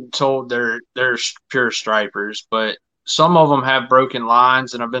been told they're pure stripers, but some of them have broken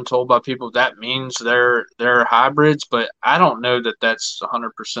lines, and I've been told by people that means they're hybrids. But I don't know that that's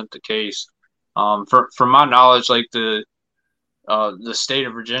 100% the case. From my knowledge, like the state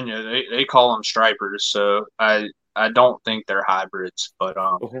of Virginia, they call them stripers. So I don't think they're hybrids, but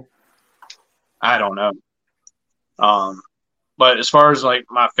I don't know. But as far as like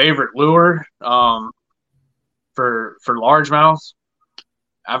my favorite lure, for largemouth,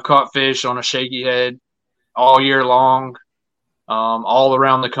 I've caught fish on a shaky head all year long, all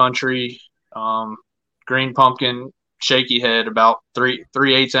around the country. Green pumpkin, shaky head, about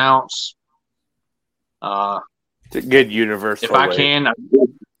 3/8 ounce. It's a good universal. If I can,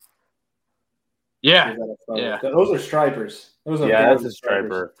 yeah. Those are stripers. That's a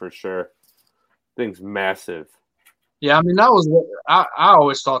striper for sure. Thing's massive. Yeah, I mean that was I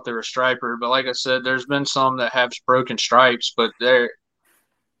always thought they were striper, but like I said, there's been some that have broken stripes, but the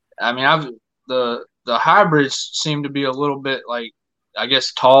hybrids seem to be a little bit like, I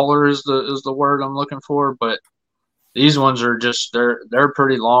guess taller is the word I'm looking for, but these ones are just they're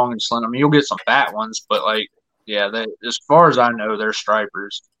pretty long and slim. I mean, you'll get some fat ones, but like as far as I know, they're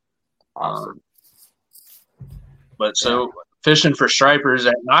stripers. Awesome. But so fishing for stripers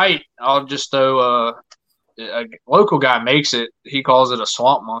at night, I'll just throw a local guy makes it. He calls it a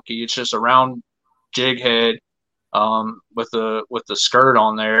swamp monkey. It's just a round jig head with the skirt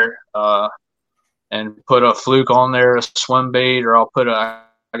on there, and put a fluke on there, a swim bait, or I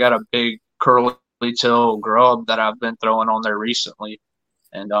got a big curly tail grub that I've been throwing on there recently,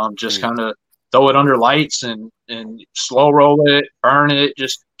 and just kind of throw it under lights and slow roll it, burn it,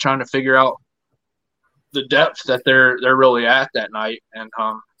 just trying to figure out the depth that they're really at that night, and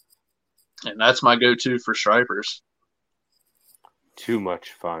that's my go-to for stripers. Too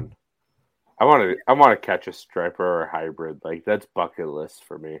much fun. I want to catch a striper or a hybrid. Like, that's bucket list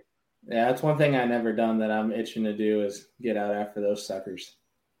for me. Yeah, that's one thing I've never done that I'm itching to do is get out after those suckers.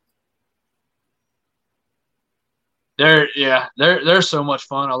 They're so much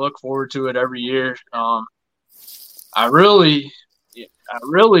fun. I look forward to it every year. I really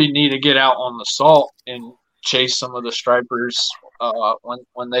need to get out on the salt and chase some of the stripers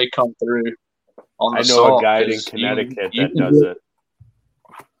when they come through on the salt. I know a guy in Connecticut that does it.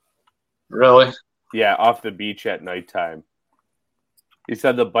 Really? Yeah, off the beach at nighttime. He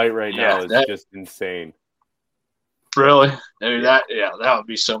said the bite now is just insane. Really? Dude, that would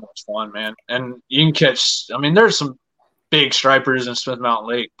be so much fun, man. And you can catch, I mean, there's some big stripers in Smith Mountain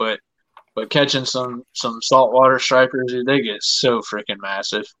Lake, but catching some saltwater stripers, dude, they get so freaking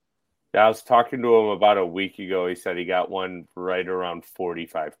massive. Yeah, I was talking to him about a week ago. He said he got one right around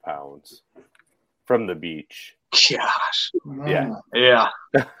 45 pounds from the beach. Gosh. Yeah. Yeah.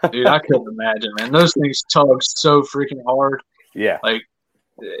 Dude, I couldn't imagine, man. Those things tug so freaking hard. Yeah. Like,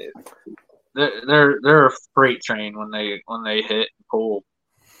 they're a freight train when they hit and pull.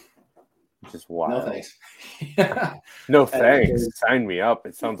 Just wild. No thanks. No thanks. Sign me up.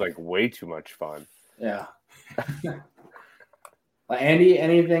 It sounds like way too much fun. Yeah. Andy,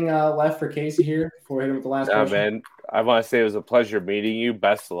 anything left for Casey here before we hit him with the last question? Man, I want to say it was a pleasure meeting you.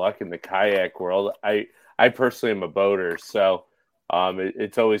 Best of luck in the kayak world. I personally am a boater, so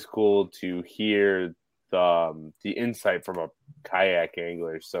it's always cool to hear the insight from a kayak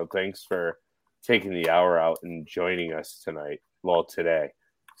angler. So thanks for taking the hour out and joining us today.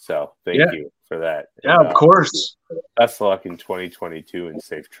 So thank you for that. Yeah, of course. Best of luck in 2022 and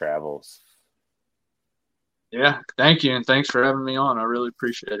safe travels. Yeah, thank you, and thanks for having me on. I really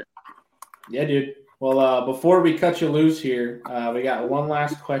appreciate it. Yeah, dude. Well, before we cut you loose here, we got one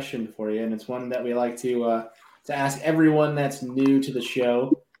last question for you, and it's one that we like to ask everyone that's new to the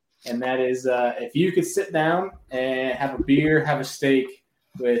show, and that is if you could sit down and have a beer, have a steak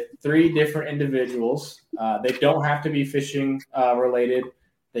with 3 different individuals. They don't have to be fishing related.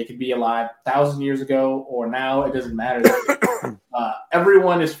 They could be alive 1,000 years ago or now. It doesn't matter.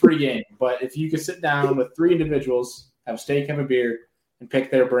 Everyone is free game. But if you could sit down with 3 individuals, have a steak, have a beer, and pick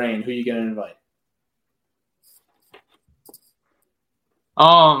their brain, who are you going to invite?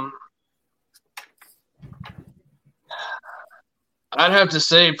 I'd have to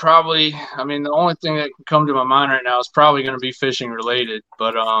say probably, I mean, the only thing that can come to my mind right now is probably going to be fishing related,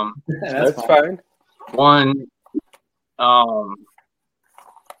 but that's fine. One,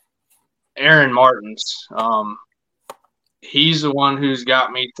 Aaron Martins. He's the one who's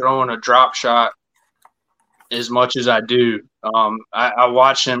got me throwing a drop shot as much as I do. I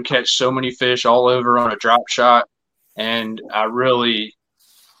watch him catch so many fish all over on a drop shot, and I love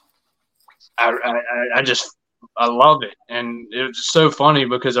it. And it was so funny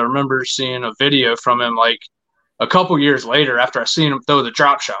because I remember seeing a video from him like a couple years later after I seen him throw the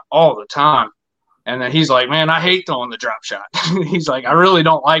drop shot all the time. And then he's like, man, I hate throwing the drop shot. He's like, I really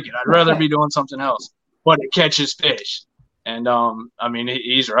don't like it. I'd rather be doing something else, but it catches fish. And, I mean,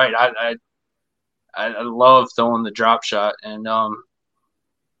 he's right. I love throwing the drop shot. And,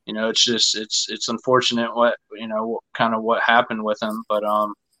 you know, it's just, it's unfortunate what happened with him.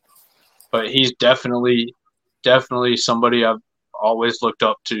 But he's definitely somebody I've always looked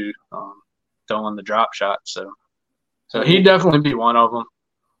up to, throwing the drop shot. So he'd definitely be one of them.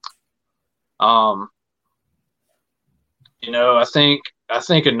 You know, I think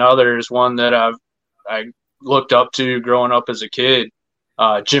another is one that I looked up to growing up as a kid,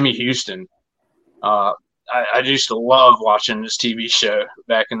 Jimmy Houston. I used to love watching this TV show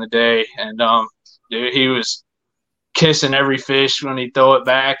back in the day, and dude, he was kissing every fish when he throw it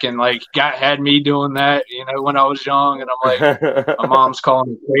back, and like had me doing that, you know, when I was young. And I'm like, my mom's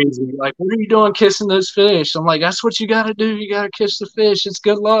calling me crazy, like, what are you doing kissing those fish? I'm like, that's what you got to do. You got to kiss the fish. It's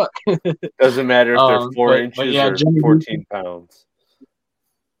good luck. Doesn't matter if they're 4 inches or Jimmy 14 pounds.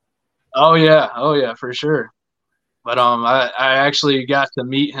 Oh yeah, for sure. But I actually got to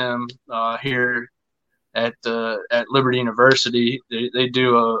meet him here at Liberty University. They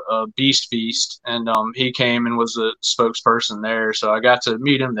do a beast feast, and he came and was a spokesperson there. So I got to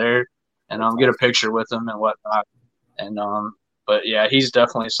meet him there and get a picture with him and whatnot. And but yeah, he's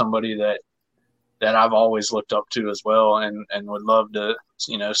definitely somebody that I've always looked up to as well, and would love to,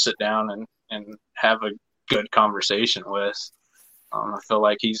 you know, sit down and have a good conversation with. I feel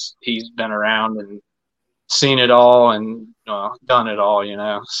like he's been around and seen it all and done it all, you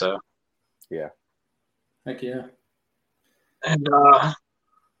know. So yeah. Heck yeah. And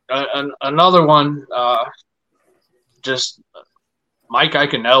another one, just Mike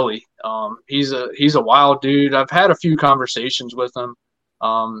Iaconelli. He's a wild dude. I've had a few conversations with him.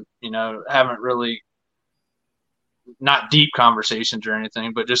 You know, haven't really, not deep conversations or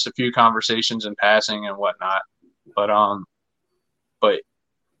anything, but just a few conversations in passing and whatnot. But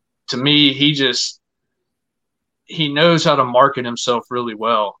to me, he knows how to market himself really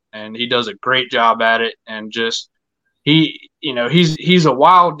well, and he does a great job at it. And just he's a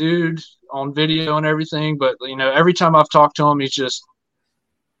wild dude on video and everything, but you know, every time I've talked to him, he's just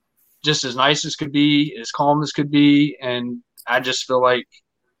as nice as could be, as calm as could be. And I just feel like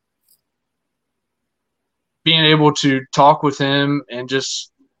being able to talk with him and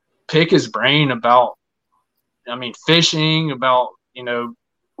just pick his brain about, I mean, fishing, about, you know,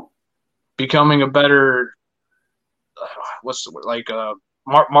 becoming a better,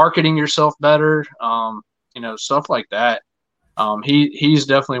 marketing yourself better, you know, stuff like that. He's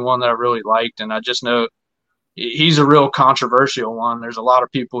definitely one that I really liked, and I just know he's a real controversial one. There's a lot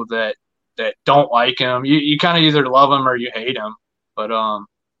of people that don't like him. You kind of either love him or you hate him, but I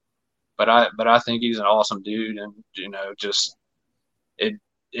think he's an awesome dude, and you know, just he'd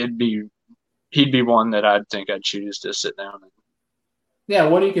be one that I'd choose to sit down and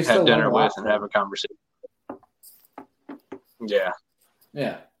what you can have dinner with and have a conversation.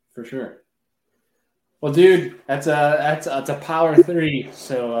 Yeah, for sure. Well, dude, that's a power 3.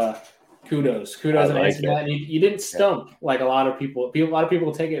 So kudos on answering that. And you didn't stump like a lot of people. A lot of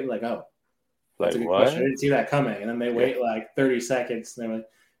people take it like, oh, that's a good question. I didn't see that coming, and then they wait like 30 seconds. And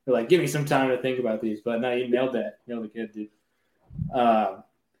they're like, give me some time to think about these. But no, you nailed that. Nailed the kid, dude. I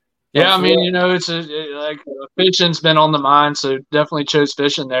mean, you know, it's fishing's been on the mind, so definitely chose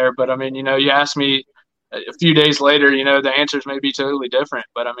fishing there. But I mean, you know, you asked me a few days later, you know, the answers may be totally different.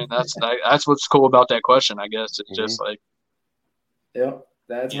 But I mean, that's what's cool about that question, I guess. It's just like,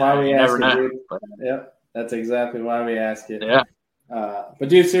 that's why we ask it, dude. Yep, that's exactly why we ask it. Yeah. But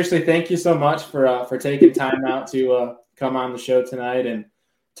dude, seriously, thank you so much for taking time out to come on the show tonight and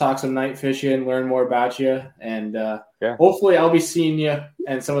talk some night fishing, learn more about you, and hopefully I'll be seeing you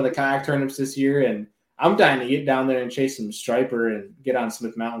and some of the kayak tournaments this year. And I'm dying to get down there and chase some striper and get on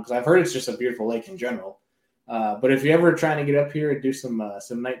Smith Mountain, because I've heard it's just a beautiful lake in general. But if you're ever trying to get up here and do some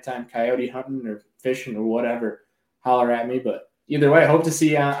nighttime coyote hunting or fishing or whatever, holler at me. But either way, I hope to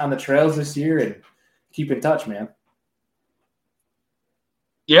see you on the trails this year, and keep in touch, man.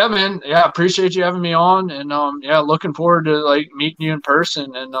 Yeah, man. Yeah, appreciate you having me on, and looking forward to like meeting you in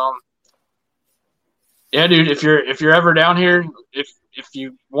person. And dude, if you're ever down here, if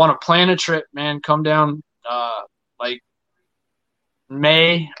you want to plan a trip, man, come down like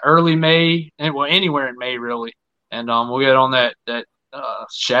May, early May, and well, anywhere in May really. And we'll get on that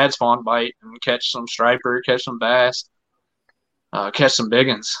shad spawn bite and catch some striper, catch some bass, catch some big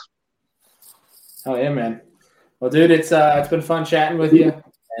ones. Oh yeah, man. Well, dude, it's been fun chatting with you,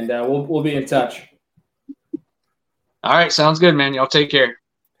 and we'll be in touch. All right, sounds good, man. Y'all take care.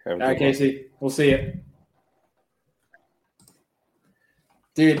 All right, Casey. We'll see you.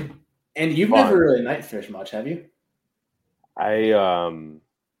 Dude, and you've never really night fished much, have you? I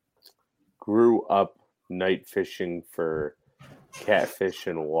grew up night fishing for catfish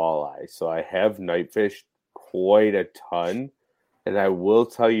and walleye, so I have night fished quite a ton. And I will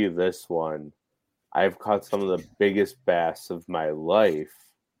tell you this one, I've caught some of the biggest bass of my life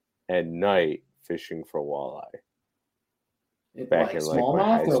at night fishing for walleye. Back in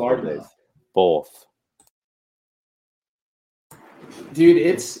smallmouth or largemouth? Both. Dude,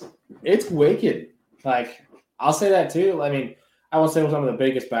 it's wicked. Like, I'll say that too. I mean, I won't say it was some of the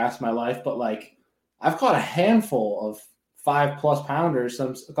biggest bass of my life, but like, I've caught a handful of 5+ pounders,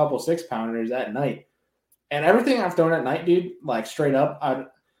 a couple 6 pounders at night, and everything I've thrown at night, dude, like straight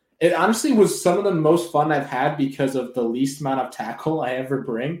up, it honestly was some of the most fun I've had because of the least amount of tackle I ever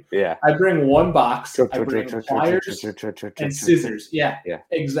bring. Yeah, I bring one box. I bring pliers and scissors. Yeah,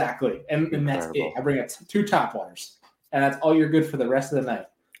 exactly, and that's it. I bring 2 top waters, and that's all you're good for the rest of the night.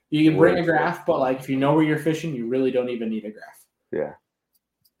 You can bring a graph, but like if you know where you're fishing, you really don't even need a graph. Yeah.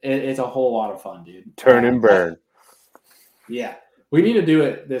 It's a whole lot of fun, dude. Turn and burn. Yeah. We need to do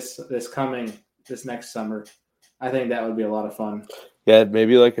it this next summer. I think that would be a lot of fun. Yeah,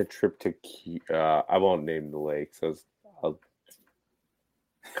 maybe like a trip to I won't name the lakes. A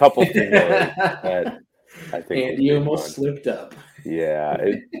couple things that I think. And you almost slipped up. Yeah,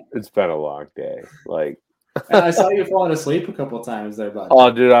 it's been a long day. Like I saw you falling asleep a couple of times there, bud. Oh,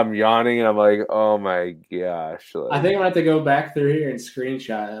 dude, I'm yawning and I'm like, oh my gosh. Like, I think I'm gonna have to go back through here and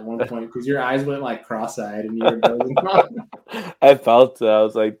screenshot at one point because your eyes went like cross-eyed and you were dozing off. I felt it. I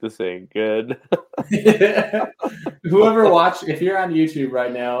was like, this ain't good. Whoever watched, if you're on YouTube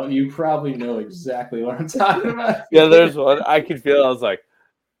right now, you probably know exactly what I'm talking about. Yeah, there's one. I could feel it. I was like,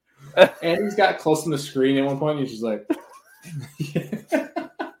 and he's got close to the screen at one point. And he's just like,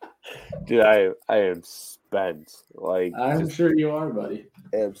 dude, I am spent. Like, I'm sure you are, buddy.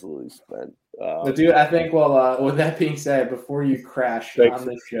 Absolutely spent. But dude, I think with that being said, before you crash on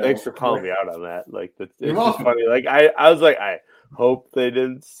this show, thanks for calling me out on that. Like, it's just funny. Like, I was like, I hope they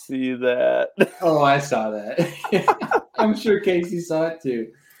didn't see that. Oh, I saw that. I'm sure Casey saw it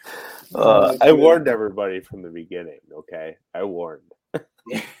too. I warned everybody from the beginning. Okay, I warned.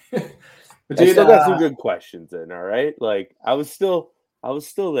 But dude, I still got some good questions in. All right, like I was still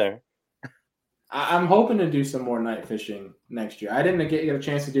there. I'm hoping to do some more night fishing next year. I didn't get a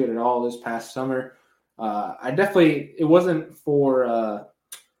chance to do it at all this past summer. It wasn't for,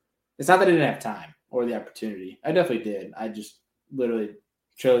 it's not that I didn't have time or the opportunity. I definitely did. I just literally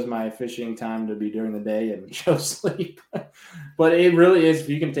chose my fishing time to be during the day and chose sleep. But it really is, if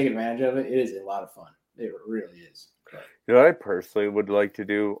you can take advantage of it, it is a lot of fun. It really is. You know what I personally would like to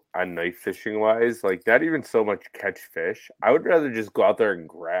do on night fishing wise? Like, not even so much catch fish. I would rather just go out there and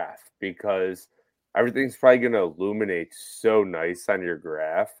graph because everything's probably going to illuminate so nice on your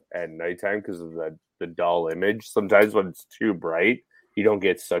graph at nighttime because of the dull image. Sometimes when it's too bright, you don't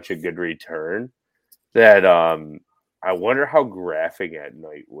get such a good return. That I wonder how graphing at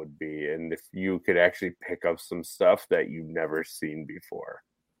night would be and if you could actually pick up some stuff that you've never seen before.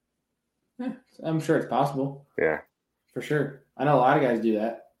 Yeah, I'm sure it's possible. Yeah. For sure. I know a lot of guys do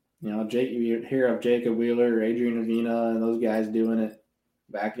that. You know, you hear of Jacob Wheeler or Adrian Avina and those guys doing it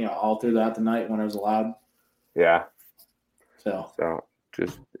back, all throughout the night when it was allowed. Yeah. So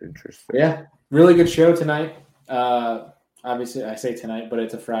just interesting. Yeah. Really good show tonight. Obviously, I say tonight, but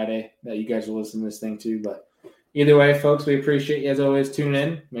it's a Friday that you guys will listen to this thing too. But either way, folks, we appreciate you as always tuning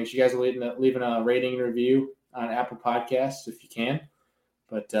in. Make sure you guys are leaving a rating and review on Apple Podcasts if you can.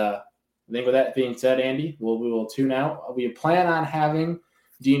 But I think with that being said, Andy, we will tune out. We plan on having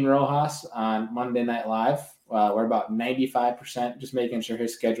Dean Rojas on Monday Night Live. We're about 95%, just making sure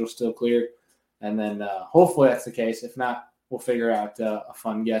his schedule's still clear. And then hopefully that's the case. If not, we'll figure out a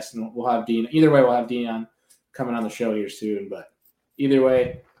fun guest, and we'll have Dean. Either way, we'll have Dean coming on the show here soon. But either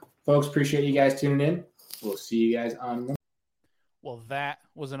way, folks, appreciate you guys tuning in. We'll see you guys on Monday. Well, that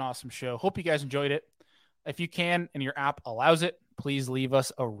was an awesome show. Hope you guys enjoyed it. If you can and your app allows it, please leave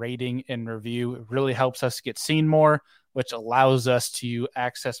us a rating and review. It really helps us get seen more, which allows us to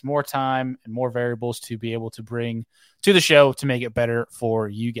access more time and more variables to be able to bring to the show to make it better for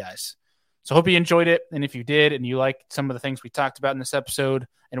you guys. So hope you enjoyed it. And if you did, and you liked some of the things we talked about in this episode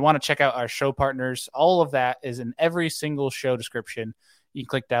and want to check out our show partners, all of that is in every single show description. You can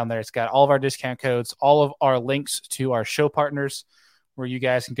click down there. It's got all of our discount codes, all of our links to our show partners, where you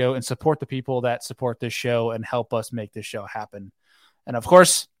guys can go and support the people that support this show and help us make this show happen. And of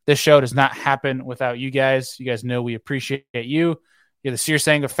course, this show does not happen without you guys. You guys know we appreciate you. You're the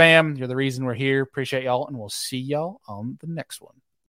Searsanger fam. You're the reason we're here. Appreciate y'all, and we'll see y'all on the next one.